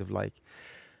stories of, like,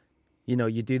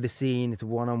 you do the scene, it's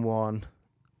one-on-one,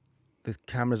 the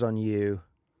camera's on you,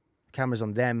 camera's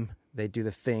on them, they do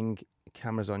the thing,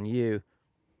 camera's on you,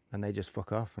 and they just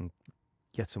fuck off and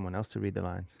get someone else to read the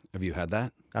lines. Have you had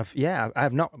that?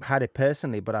 I've not had it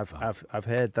personally, but I've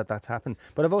heard that that's happened.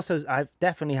 But I've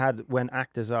definitely had when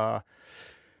actors are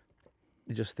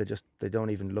they don't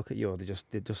even look at you, or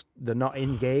they're not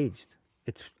engaged.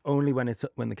 It's only when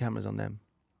the camera's on them.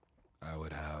 I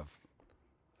would have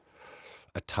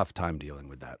a tough time dealing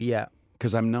with that. Yeah,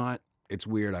 because I'm not. It's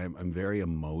weird. I'm very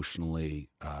emotionally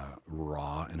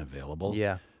raw and available.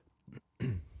 Yeah,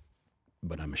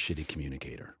 but I'm a shitty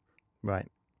communicator.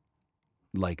 Right.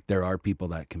 Like, there are people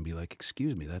that can be like,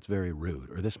 excuse me, that's very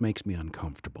rude, or this makes me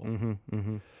uncomfortable.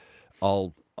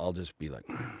 I'll just be like,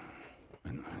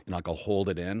 and like, I'll hold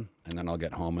it in, and then I'll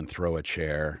get home and throw a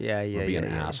chair. Or be an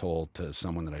asshole to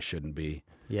someone that I shouldn't be.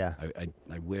 Yeah.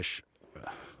 I wish.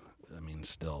 I mean,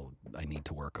 still, I need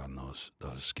to work on those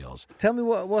skills. Tell me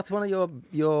what's one of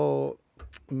your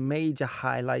major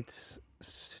highlights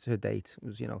to date?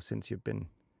 Since you've been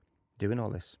doing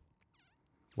all this.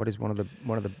 What is one of the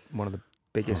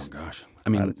biggest? Oh gosh, I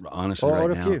mean, honestly, right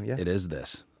now, it is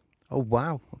this. Oh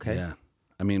wow, okay. Yeah,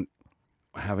 I mean,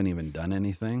 I haven't even done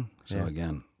anything. So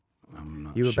again, I'm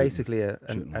not. You were basically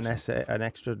an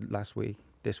extra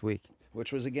this week,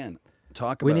 which was again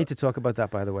We need to talk about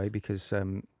that, by the way, because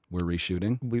we're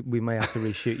reshooting. We may have to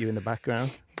reshoot you in the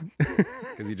background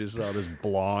because you just saw this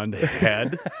blonde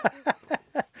head.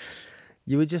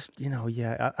 You were just,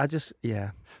 I just,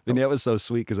 yeah. And it was so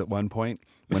sweet because at one point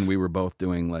when we were both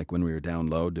doing, like when we were down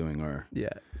low doing our,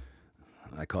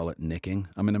 I call it nicking.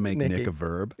 I'm going to make nick a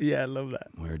verb. Yeah, I love that.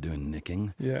 We were doing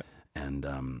nicking. Yeah. And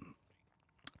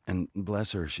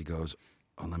bless her, she goes,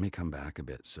 oh, let me come back a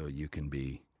bit so you can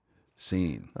be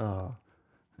seen. Oh.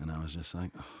 And I was just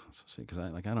like, oh, so sweet, because I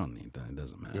don't need that. It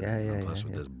doesn't matter. Yeah, Plus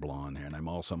with this blonde hair, and I'm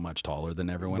also much taller than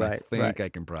everyone. Right, I think I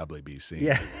can probably be seen.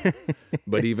 Yeah.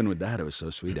 But even with that, it was so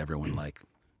sweet. Everyone like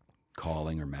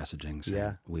calling or messaging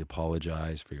saying, we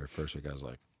apologize for your first week. I was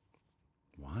like,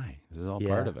 why? This is all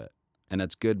part of it. And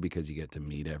it's good because you get to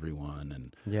meet everyone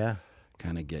and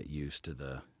kind of get used to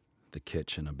the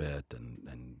kitchen a bit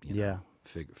and you know,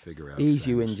 figure out ease things.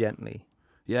 You in gently.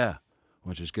 Yeah,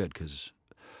 which is good because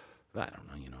I don't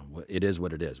know, you know, it is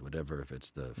what it is. Whatever, if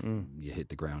it's you hit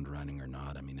the ground running or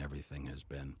not. I mean, everything has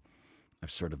been.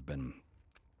 I've sort of been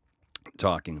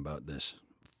talking about this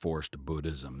forced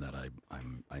Buddhism that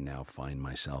I now find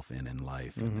myself in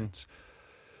life, and it's.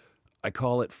 I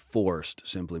call it forced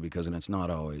simply because, and it's not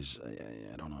always.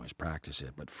 I don't always practice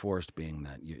it, but forced being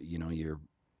that you're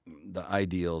the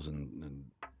ideals and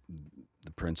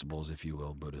the principles, if you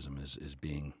will, Buddhism is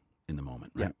being in the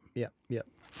moment, right? Yeah.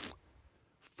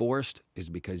 Forced is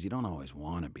because you don't always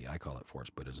want to be. I call it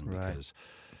forced Buddhism because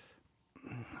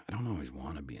I don't always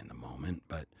want to be in the moment,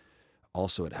 but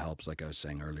also it helps, like I was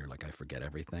saying earlier, like I forget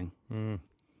everything.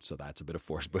 So that's a bit of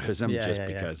forced Buddhism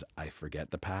because I forget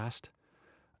the past,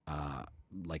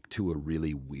 like to a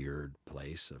really weird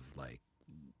place of like,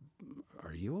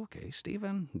 are you okay,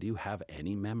 Steven? Do you have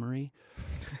any memory?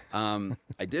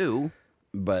 I do,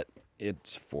 but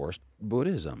it's forced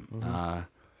Buddhism.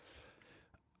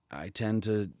 I tend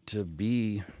to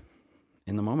be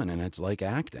in the moment, and it's like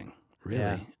acting,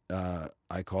 really.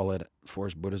 I call it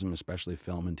forced Buddhism, especially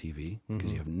film and TV,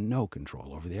 because you have no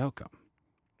control over the outcome.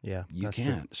 Yeah, you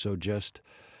can't. True. So just,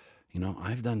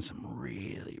 I've done some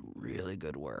really, really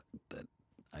good work that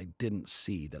I didn't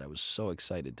see, that I was so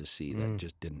excited to see, that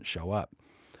just didn't show up.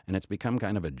 And it's become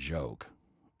kind of a joke,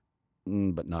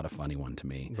 but not a funny one to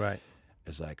me. Right.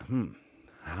 It's like,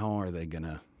 how are they going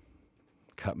to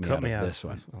cut me out of this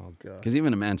one? Oh, God. Because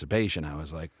even Emancipation, I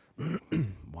was like,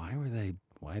 why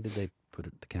did they put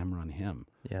the camera on him?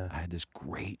 Yeah. I had this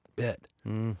great bit.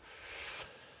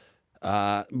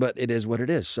 But it is what it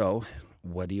is. So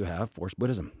what do you have? Forced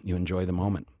Buddhism. You enjoy the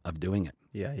moment of doing it.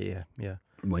 Yeah.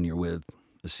 When you're with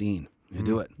the scene, you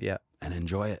do it. Yeah. And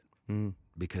enjoy it.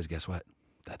 Because guess what?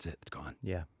 That's it. It's gone.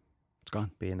 Yeah. It's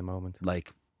gone. Be in the moment.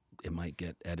 Like, it might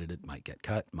get edited, might get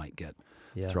cut, might get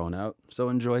thrown out. So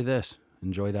enjoy this.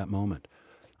 Enjoy that moment.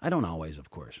 I don't always, of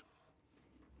course,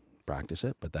 practice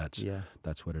it, but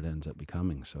that's what it ends up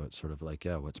becoming. So it's sort of like,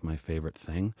 what's my favorite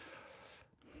thing?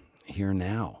 Here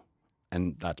now.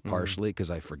 And that's partially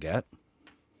because I forget,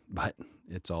 but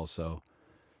it's also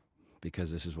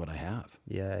because this is what I have.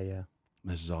 Yeah.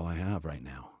 This is all I have right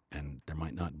now. And there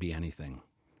might not be anything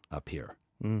up here.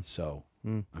 So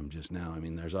I'm just now,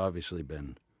 there's obviously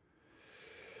been,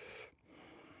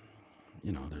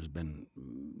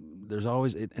 there's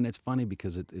always, and it's funny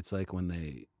because it's like when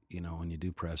they, when you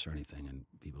do press or anything and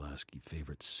people ask you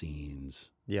favorite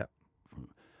scenes. Yeah.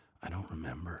 I don't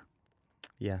remember.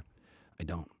 Yeah. I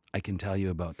don't. I can tell you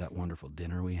about that wonderful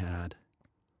dinner we had.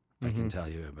 I can tell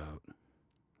you about,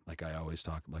 like I always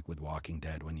talk, like with Walking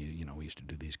Dead, when we used to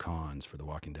do these cons for The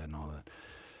Walking Dead and all that.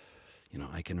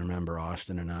 I can remember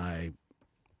Austin and I,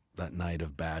 that night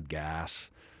of bad gas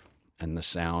and the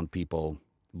sound people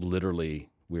literally,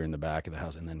 we were in the back of the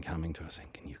house and then coming to us saying,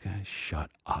 can you guys shut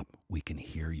up? We can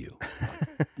hear you.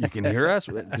 Like, you can hear us?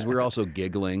 Because we were also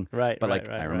giggling. Right. But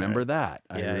I remember that.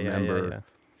 I remember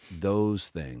those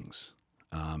things.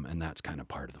 And that's kind of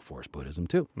part of the forced Buddhism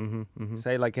too.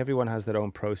 Say, like, everyone has their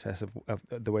own process of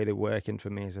the way they work. And for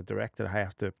me as a director, I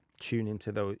have to tune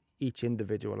into each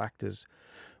individual actor's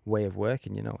way of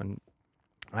working, and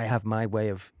I have my way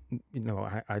of,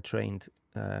 I trained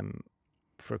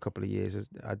for a couple of years.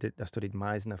 I studied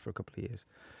Meisner for a couple of years,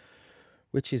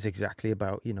 which is exactly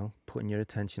about, putting your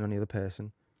attention on the other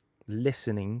person,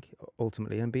 listening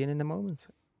ultimately, and being in the moment.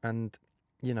 And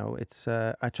it's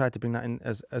I tried to bring that in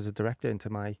as a director into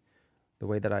the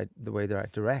way that I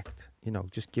direct.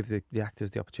 Just give the actors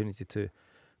the opportunity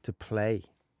to play,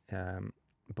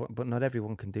 but not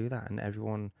everyone can do that, and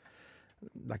everyone,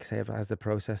 like I say, has the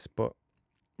process. But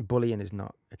bullying is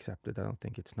not accepted. I don't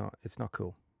think it's not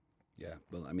cool. Yeah,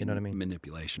 well, you know what I mean?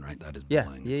 Manipulation, right? That is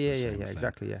bullying. Yeah,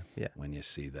 exactly. Yeah. When you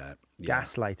see that,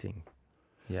 gaslighting.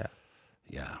 Yeah.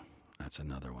 That's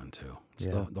another one too. It's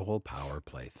the whole power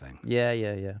play thing. Yeah.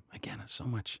 Again, it's so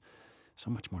much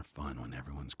more fun when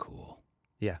everyone's cool.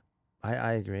 Yeah.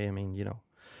 I agree. I mean, you know,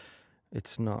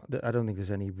 it's not. I don't think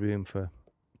there's any room for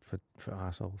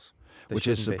arseholes. Which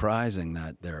is surprising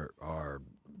that there are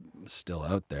still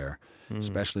out there,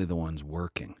 especially the ones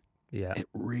working. Yeah. It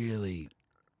really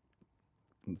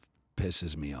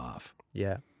pisses me off.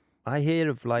 Yeah. I hear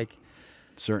of like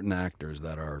certain actors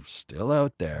that are still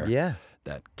out there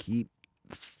that keep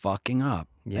fucking up.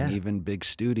 Yeah. And even big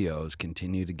studios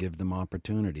continue to give them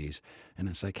opportunities. And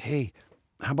it's like, hey,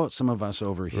 how about some of us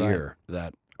over here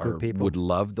that would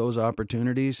love those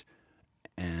opportunities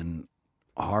and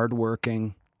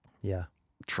hardworking. Yeah.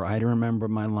 Try to remember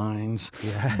my lines.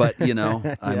 Yeah. But, you know,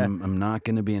 I'm not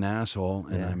going to be an asshole,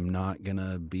 and I'm not going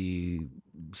to be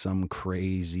some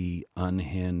crazy,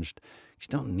 unhinged. You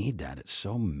don't need that. It's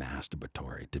so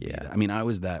masturbatory to be that. I mean, I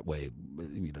was that way,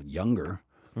 you know, younger,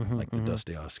 like the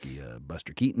Dostoevsky,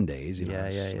 Buster Keaton days. You know,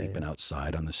 sleeping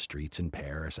outside on the streets in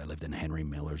Paris. I lived in Henry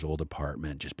Miller's old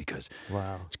apartment just because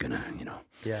it's gonna, you know,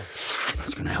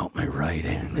 it's gonna help my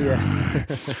writing. Yeah,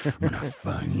 I'm gonna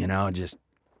fun, you know, just.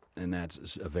 And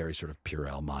that's a very sort of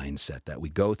Purell mindset that we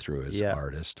go through as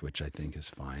artists, which I think is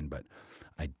fine. But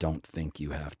I don't think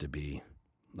you have to be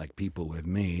like people with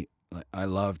me. Like, I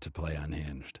love to play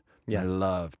unhinged. Yeah. I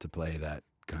love to play that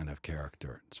kind of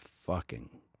character. It's fucking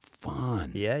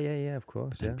fun. Yeah, of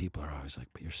course. And people are always like,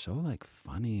 but you're so like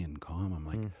funny and calm. I'm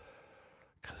like,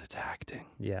 because it's acting.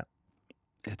 Yeah.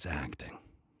 It's acting,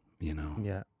 you know?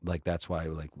 Yeah. Like that's why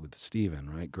like with Steven,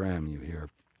 right? Graham, you hear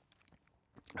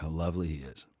how lovely he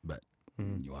is, but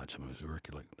you watch him as work,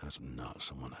 you're like, that's not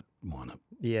someone I'd want to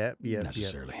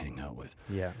necessarily hang out with.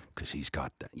 Yeah. Because he's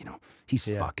got that, you know, he's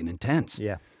fucking intense.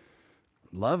 Yeah.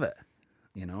 Love it.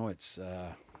 You know, it's,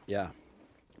 And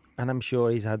I'm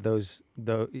sure he's had those,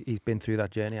 though he's been through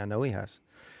that journey. I know he has,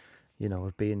 you know,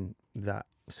 of being that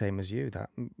same as you, that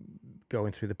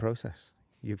going through the process.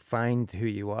 You find who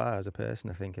you are as a person,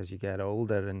 I think, as you get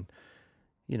older, and,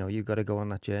 you know, you've got to go on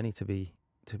that journey to be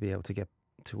able to get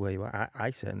to where you are. I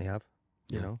certainly have,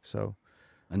 you know, so.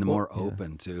 And the more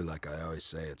open too, like I always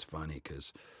say, it's funny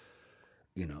because,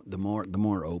 you know, the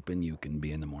more open you can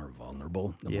be and the more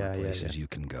vulnerable, the more places you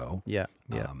can go. Yeah,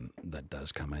 that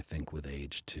does come, I think, with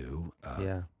age too.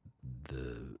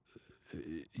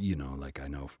 You know, like I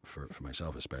know for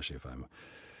myself, especially if I'm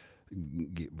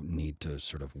need to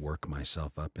sort of work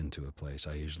myself up into a place,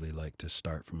 I usually like to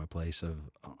start from a place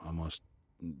of almost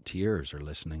tears or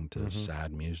listening to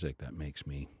sad music that makes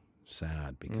me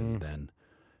sad, because then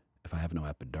if I have no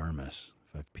epidermis,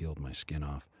 if I've peeled my skin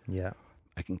off,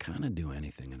 I can kind of do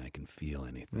anything and I can feel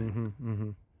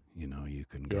anything. You know, you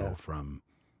can go from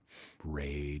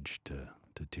rage to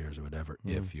tears or whatever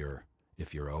if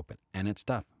you're open, and it's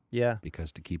tough. Yeah,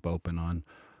 because to keep open on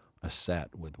a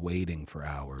set with waiting for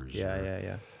hours.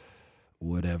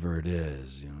 Whatever it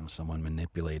is, you know, someone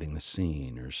manipulating the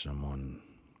scene or someone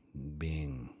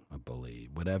being a bully,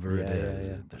 whatever it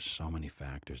is, there's so many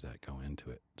factors that go into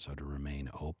it. So to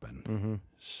remain open,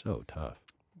 so tough.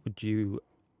 Would you,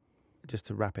 just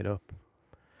to wrap it up,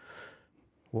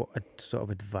 what sort of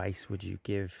advice would you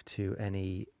give to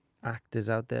any actors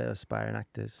out there, aspiring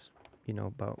actors, you know,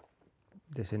 about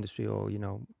this industry, or, you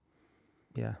know,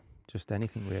 just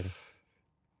anything really?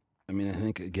 I mean, I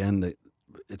think, again, that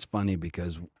it's funny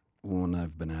because when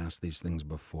I've been asked these things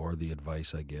before, the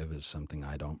advice I give is something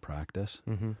I don't practice.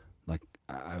 Like,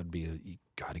 I would be, you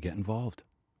got to get involved.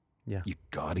 Yeah. You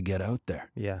got to get out there.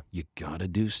 Yeah. You got to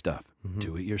do stuff.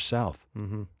 Do it yourself.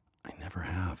 I never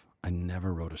have. I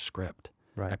never wrote a script.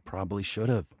 Right. I probably should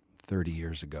have 30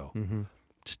 years ago.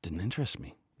 Just didn't interest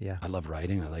me. Yeah. I love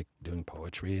writing. I like doing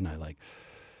poetry, and I like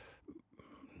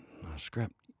not a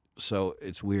script. So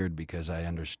it's weird because I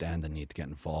understand the need to get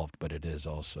involved, but it is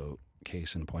also,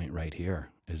 case in point right here,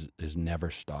 is never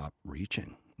stop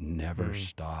reaching, never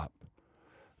stop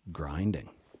grinding.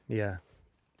 Yeah.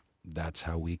 That's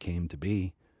how we came to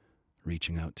be,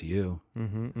 reaching out to you.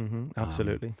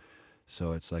 Absolutely.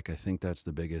 So it's like, I think that's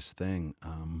the biggest thing.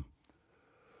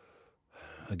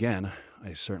 Again,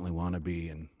 I certainly want to be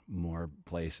in more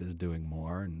places, doing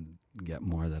more and get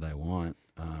more that I want.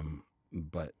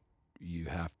 But you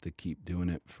have to keep doing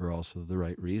it for also the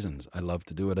right reasons. I love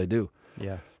to do what I do.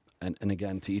 Yeah. And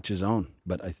again, to each his own.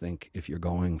 But I think if you're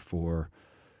going for,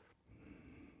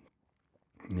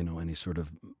 you know, any sort of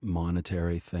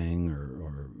monetary thing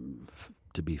or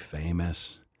to be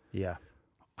famous. Yeah.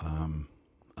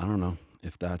 I don't know.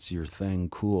 If that's your thing,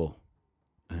 cool.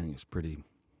 I think it's pretty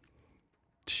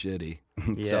shitty.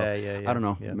 I don't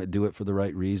know. Yeah. Do it for the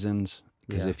right reasons.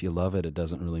 Because if you love it, it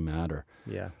doesn't really matter.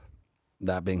 Yeah.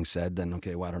 That being said, then,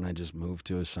 okay, why don't I just move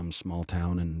to some small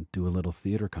town and do a little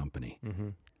theater company?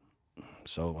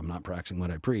 so I'm not practicing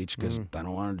what I preach because I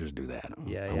don't want to just do that.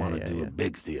 I want to do a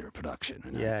big theater production.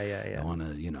 And I want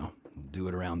to, you know, do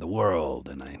it around the world,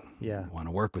 and I want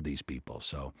to work with these people.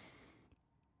 So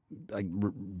like,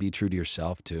 be true to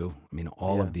yourself too. I mean,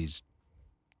 all of these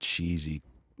cheesy,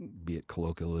 be it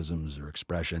colloquialisms or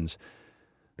expressions,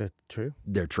 they're true.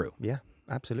 They're true. Yeah,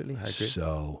 absolutely. I agree.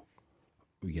 So,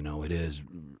 you know, it is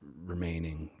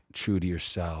remaining true to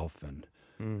yourself, and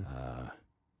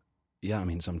I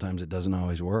mean, sometimes it doesn't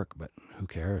always work, but who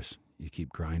cares? You keep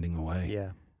grinding away.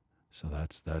 Yeah. So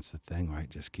that's the thing, right?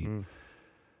 Just keep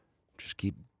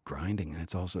grinding, and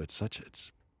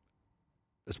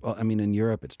well, I mean, in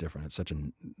Europe it's different. It's such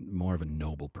more of a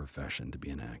noble profession to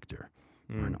be an actor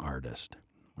or an artist,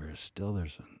 whereas still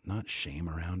there's not shame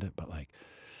around it, but like,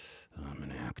 I'm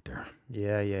an actor.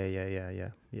 Yeah.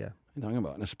 I'm talking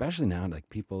about, and especially now, like,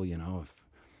 people, you know, if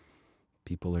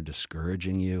people are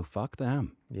discouraging you, fuck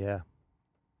them. Yeah.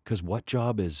 Because what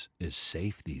job is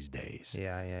safe these days?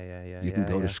 Yeah. You can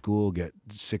go to school, get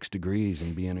 6 degrees,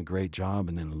 and be in a great job,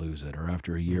 and then lose it, or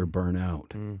after a year burn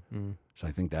out. So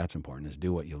I think that's important, is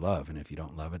do what you love, and if you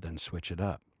don't love it, then switch it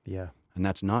up. Yeah. And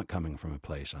that's not coming from a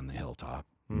place on the hilltop,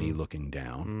 me looking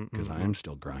down, because I am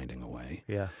still grinding away.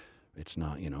 Yeah. It's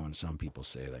not, you know, and some people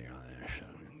say that,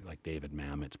 like David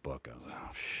Mamet's book, I was like,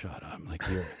 oh, shut up. Like,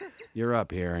 you're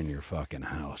up here in your fucking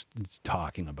house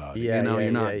talking about it. You know,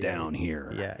 you're not down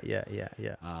here.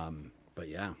 Yeah. But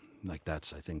yeah, like, I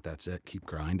think that's it. Keep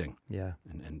grinding. Yeah.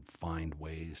 And find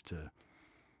ways to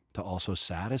also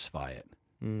satisfy it.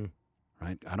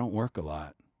 Right? I don't work a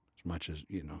lot, as much as,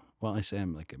 you know, well, I say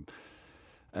I'm like,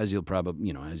 as you'll probably,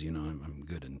 you know, I'm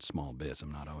good in small bits.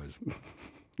 I'm not always,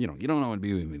 you know, you don't want to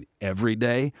be with me every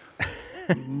day,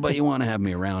 but you want to have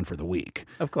me around for the week.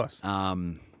 Of course.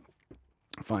 Find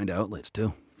outlets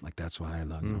too. Like, that's why I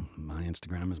love, you know, my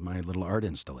Instagram is my little art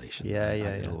installation.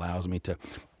 It allows me to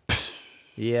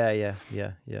Yeah.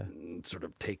 sort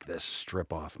of take this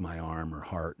strip off my arm or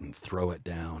heart and throw it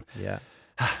down. Yeah.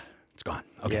 It's gone.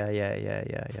 Okay.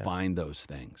 Yeah. Find those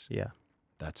things. Yeah.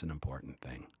 That's an important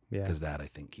thing. Yeah. Because that, I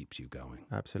think, keeps you going.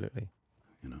 Absolutely.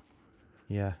 You know?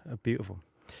 Yeah. Beautiful.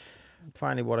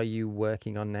 Finally, what are you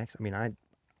working on next? I mean, I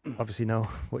obviously know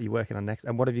what you're working on next.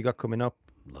 And what have you got coming up?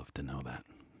 Love to know that.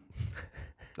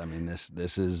 I mean, this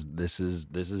is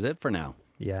it for now.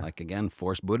 Yeah. Like, again,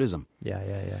 forced Buddhism. Yeah.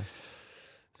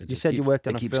 You said you worked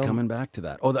on a film. It keeps coming back to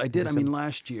that. Oh, I did. I mean,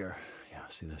 last year. Yeah,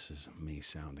 see, this is me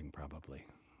sounding probably.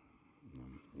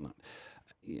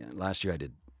 Last year I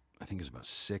did, I think it was about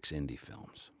 6 indie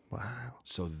films. Wow.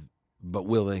 So, but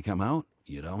will they come out?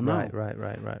 You don't know.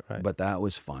 Right. But that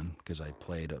was fun because I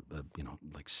played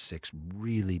like 6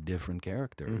 really different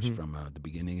characters from the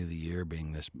beginning of the year,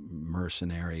 being this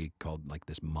mercenary called, like,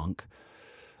 this monk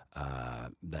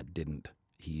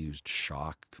he used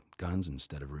shock guns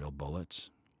instead of real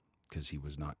bullets because he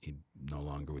no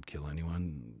longer would kill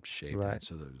anyone, shaved head.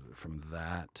 So from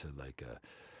that to, like, a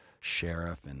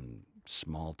sheriff in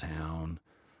small town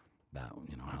that,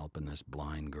 you know, helping this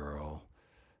blind girl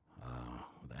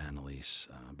with Annalise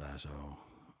Basso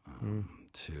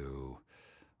to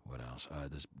what else?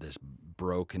 This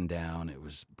broken down. It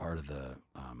was part of the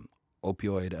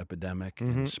opioid epidemic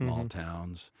in small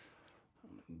towns.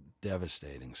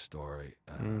 Devastating story.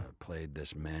 Played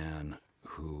this man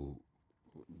who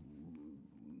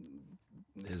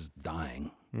is dying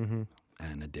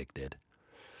and addicted.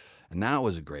 And that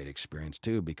was a great experience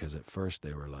too, because at first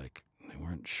they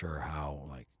weren't sure how,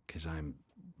 like, because I'm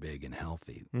big and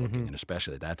healthy looking, and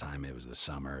especially at that time it was the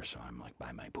summer, so I'm like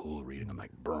by my pool reading, I'm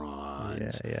like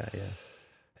bronze. Yeah.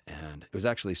 And it was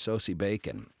actually Sosie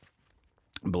Bacon,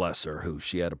 bless her, who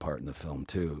she had a part in the film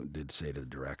too, did say to the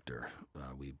director,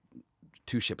 we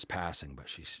 2 ships passing, but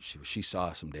she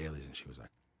saw some dailies and she was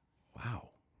like, wow,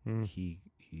 he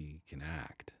can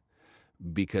act.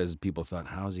 Because people thought,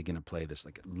 how is he going to play this,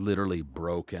 like, literally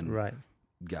broken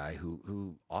guy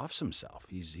who offs himself?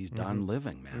 He's done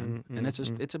living, man. And it's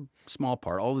a small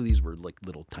part. All of these were like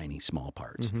little tiny small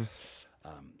parts.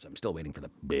 So I'm still waiting for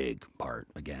the big part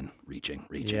again, reaching.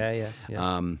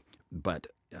 Yeah. But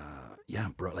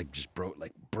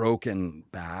broken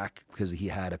back because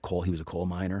he was a coal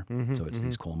miner. So it's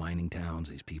these coal mining towns,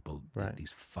 these people,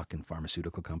 these fucking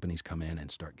pharmaceutical companies come in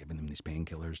and start giving them these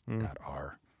painkillers that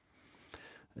are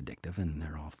addictive, and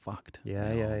they're all fucked.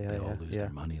 They all lose their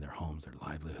money, their homes, their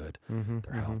livelihood,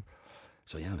 their health.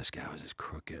 So yeah, this guy was this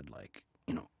crooked, like,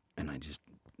 you know, and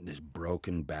this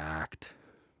broken backed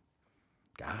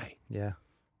guy. Yeah.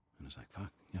 And it's like,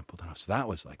 fuck, yeah, pull that off. So that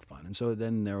was like fun. And so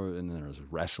then there was a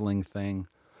wrestling thing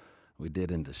we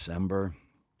did in December,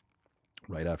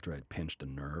 right after I'd pinched a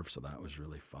nerve. So that was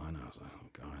really fun. I was like,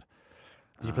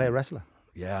 oh Did you play a wrestler?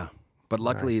 Yeah. But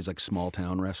luckily he's like small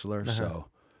town wrestler, so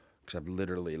because I've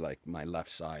literally like my left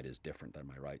side is different than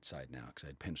my right side now because I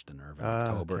had pinched a nerve in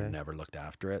October and never looked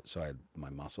after it, so I had my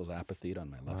muscles apathied on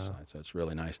my left side, so it's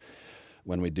really nice.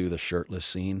 When we do the shirtless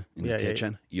scene in the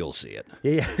kitchen, you'll see it.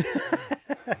 Yeah.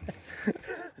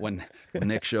 When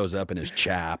Nick shows up in his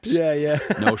chaps,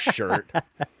 no shirt,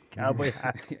 cowboy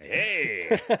hat.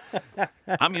 Hey,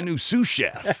 I'm your new sous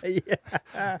chef.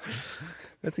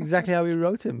 That's exactly how we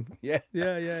wrote him. Yeah.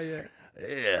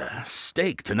 Yeah,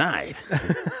 steak tonight.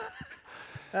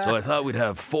 So I thought we'd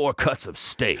have 4 cuts of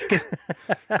steak.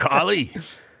 Carly,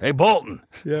 hey, Bolton.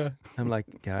 Yeah. I'm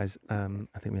like, guys, I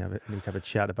think we need to have a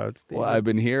chat about Steve. Well, I've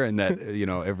been hearing that,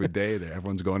 every day that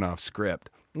everyone's going off script.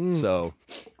 So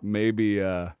maybe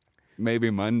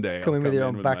Monday. Come in with your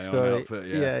own backstory.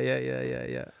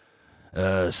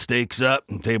 Yeah. Steaks up,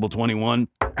 table 21.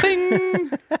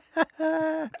 Bing!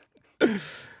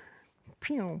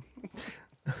 Pew.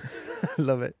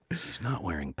 Love it. He's not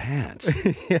wearing pants.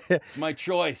 It's my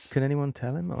choice. Can anyone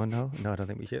tell him? Oh, no? No, I don't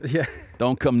think we should. Yeah.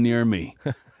 Don't come near me.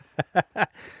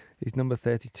 He's number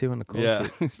 32 on the call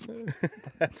sheet.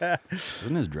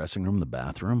 Isn't his dressing room the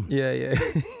bathroom? Yeah.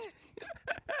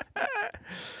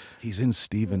 He's in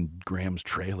Stephen Graham's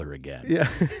trailer again. Yeah.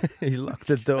 He's locked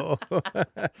the door.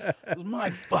 It's my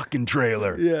fucking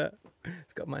trailer. Yeah.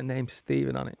 It's got my name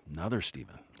Steven on it. Another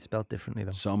Steven. Spelled differently,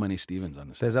 though. So many Stevens on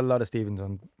this. There's a lot of Stevens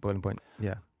on Boiling Point.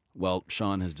 Yeah. Well,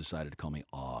 Sean has decided to call me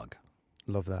Ogg.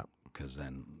 Love that. Because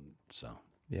then,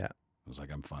 yeah. I was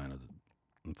like, I'm fine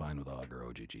with Ogg or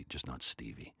OGG, just not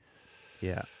Stevie.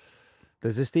 Yeah.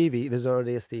 There's a Stevie. There's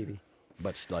already a Stevie.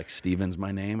 But like Steven's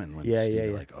my name, and when Stevie,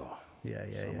 like, oh. Yeah.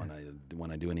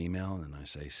 When I do an email and I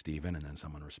say Steven, and then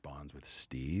someone responds with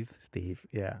Steve. Steve,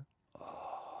 yeah.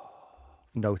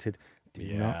 Noted. Do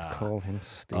not call him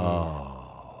Steve.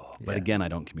 Oh. But again, I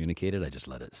don't communicate it. I just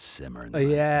let it simmer. And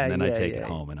then I take it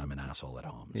home, and I'm an asshole at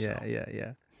home.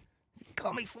 Yeah.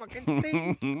 Call me fucking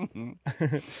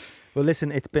Steve. Well,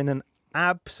 listen, it's been an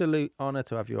absolute honor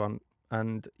to have you on,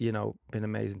 and been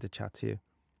amazing to chat to you.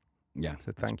 Yeah.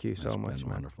 So thank you so much,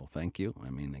 man. Wonderful. Thank you. I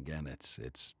mean, again, it's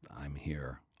I'm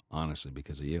here honestly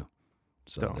because of you.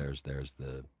 So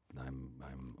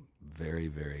I'm very,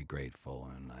 very grateful,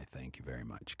 and I thank you very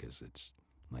much because it's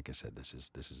like I said, this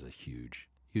is a huge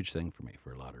thing for me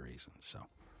for a lot of reasons. So,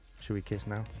 should we kiss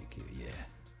now? Thank you. Yeah.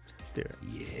 Do it.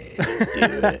 Yeah. Do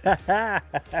it.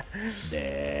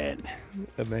 Dad.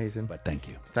 Amazing. But thank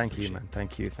you. Thank you, man.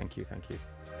 Thank you.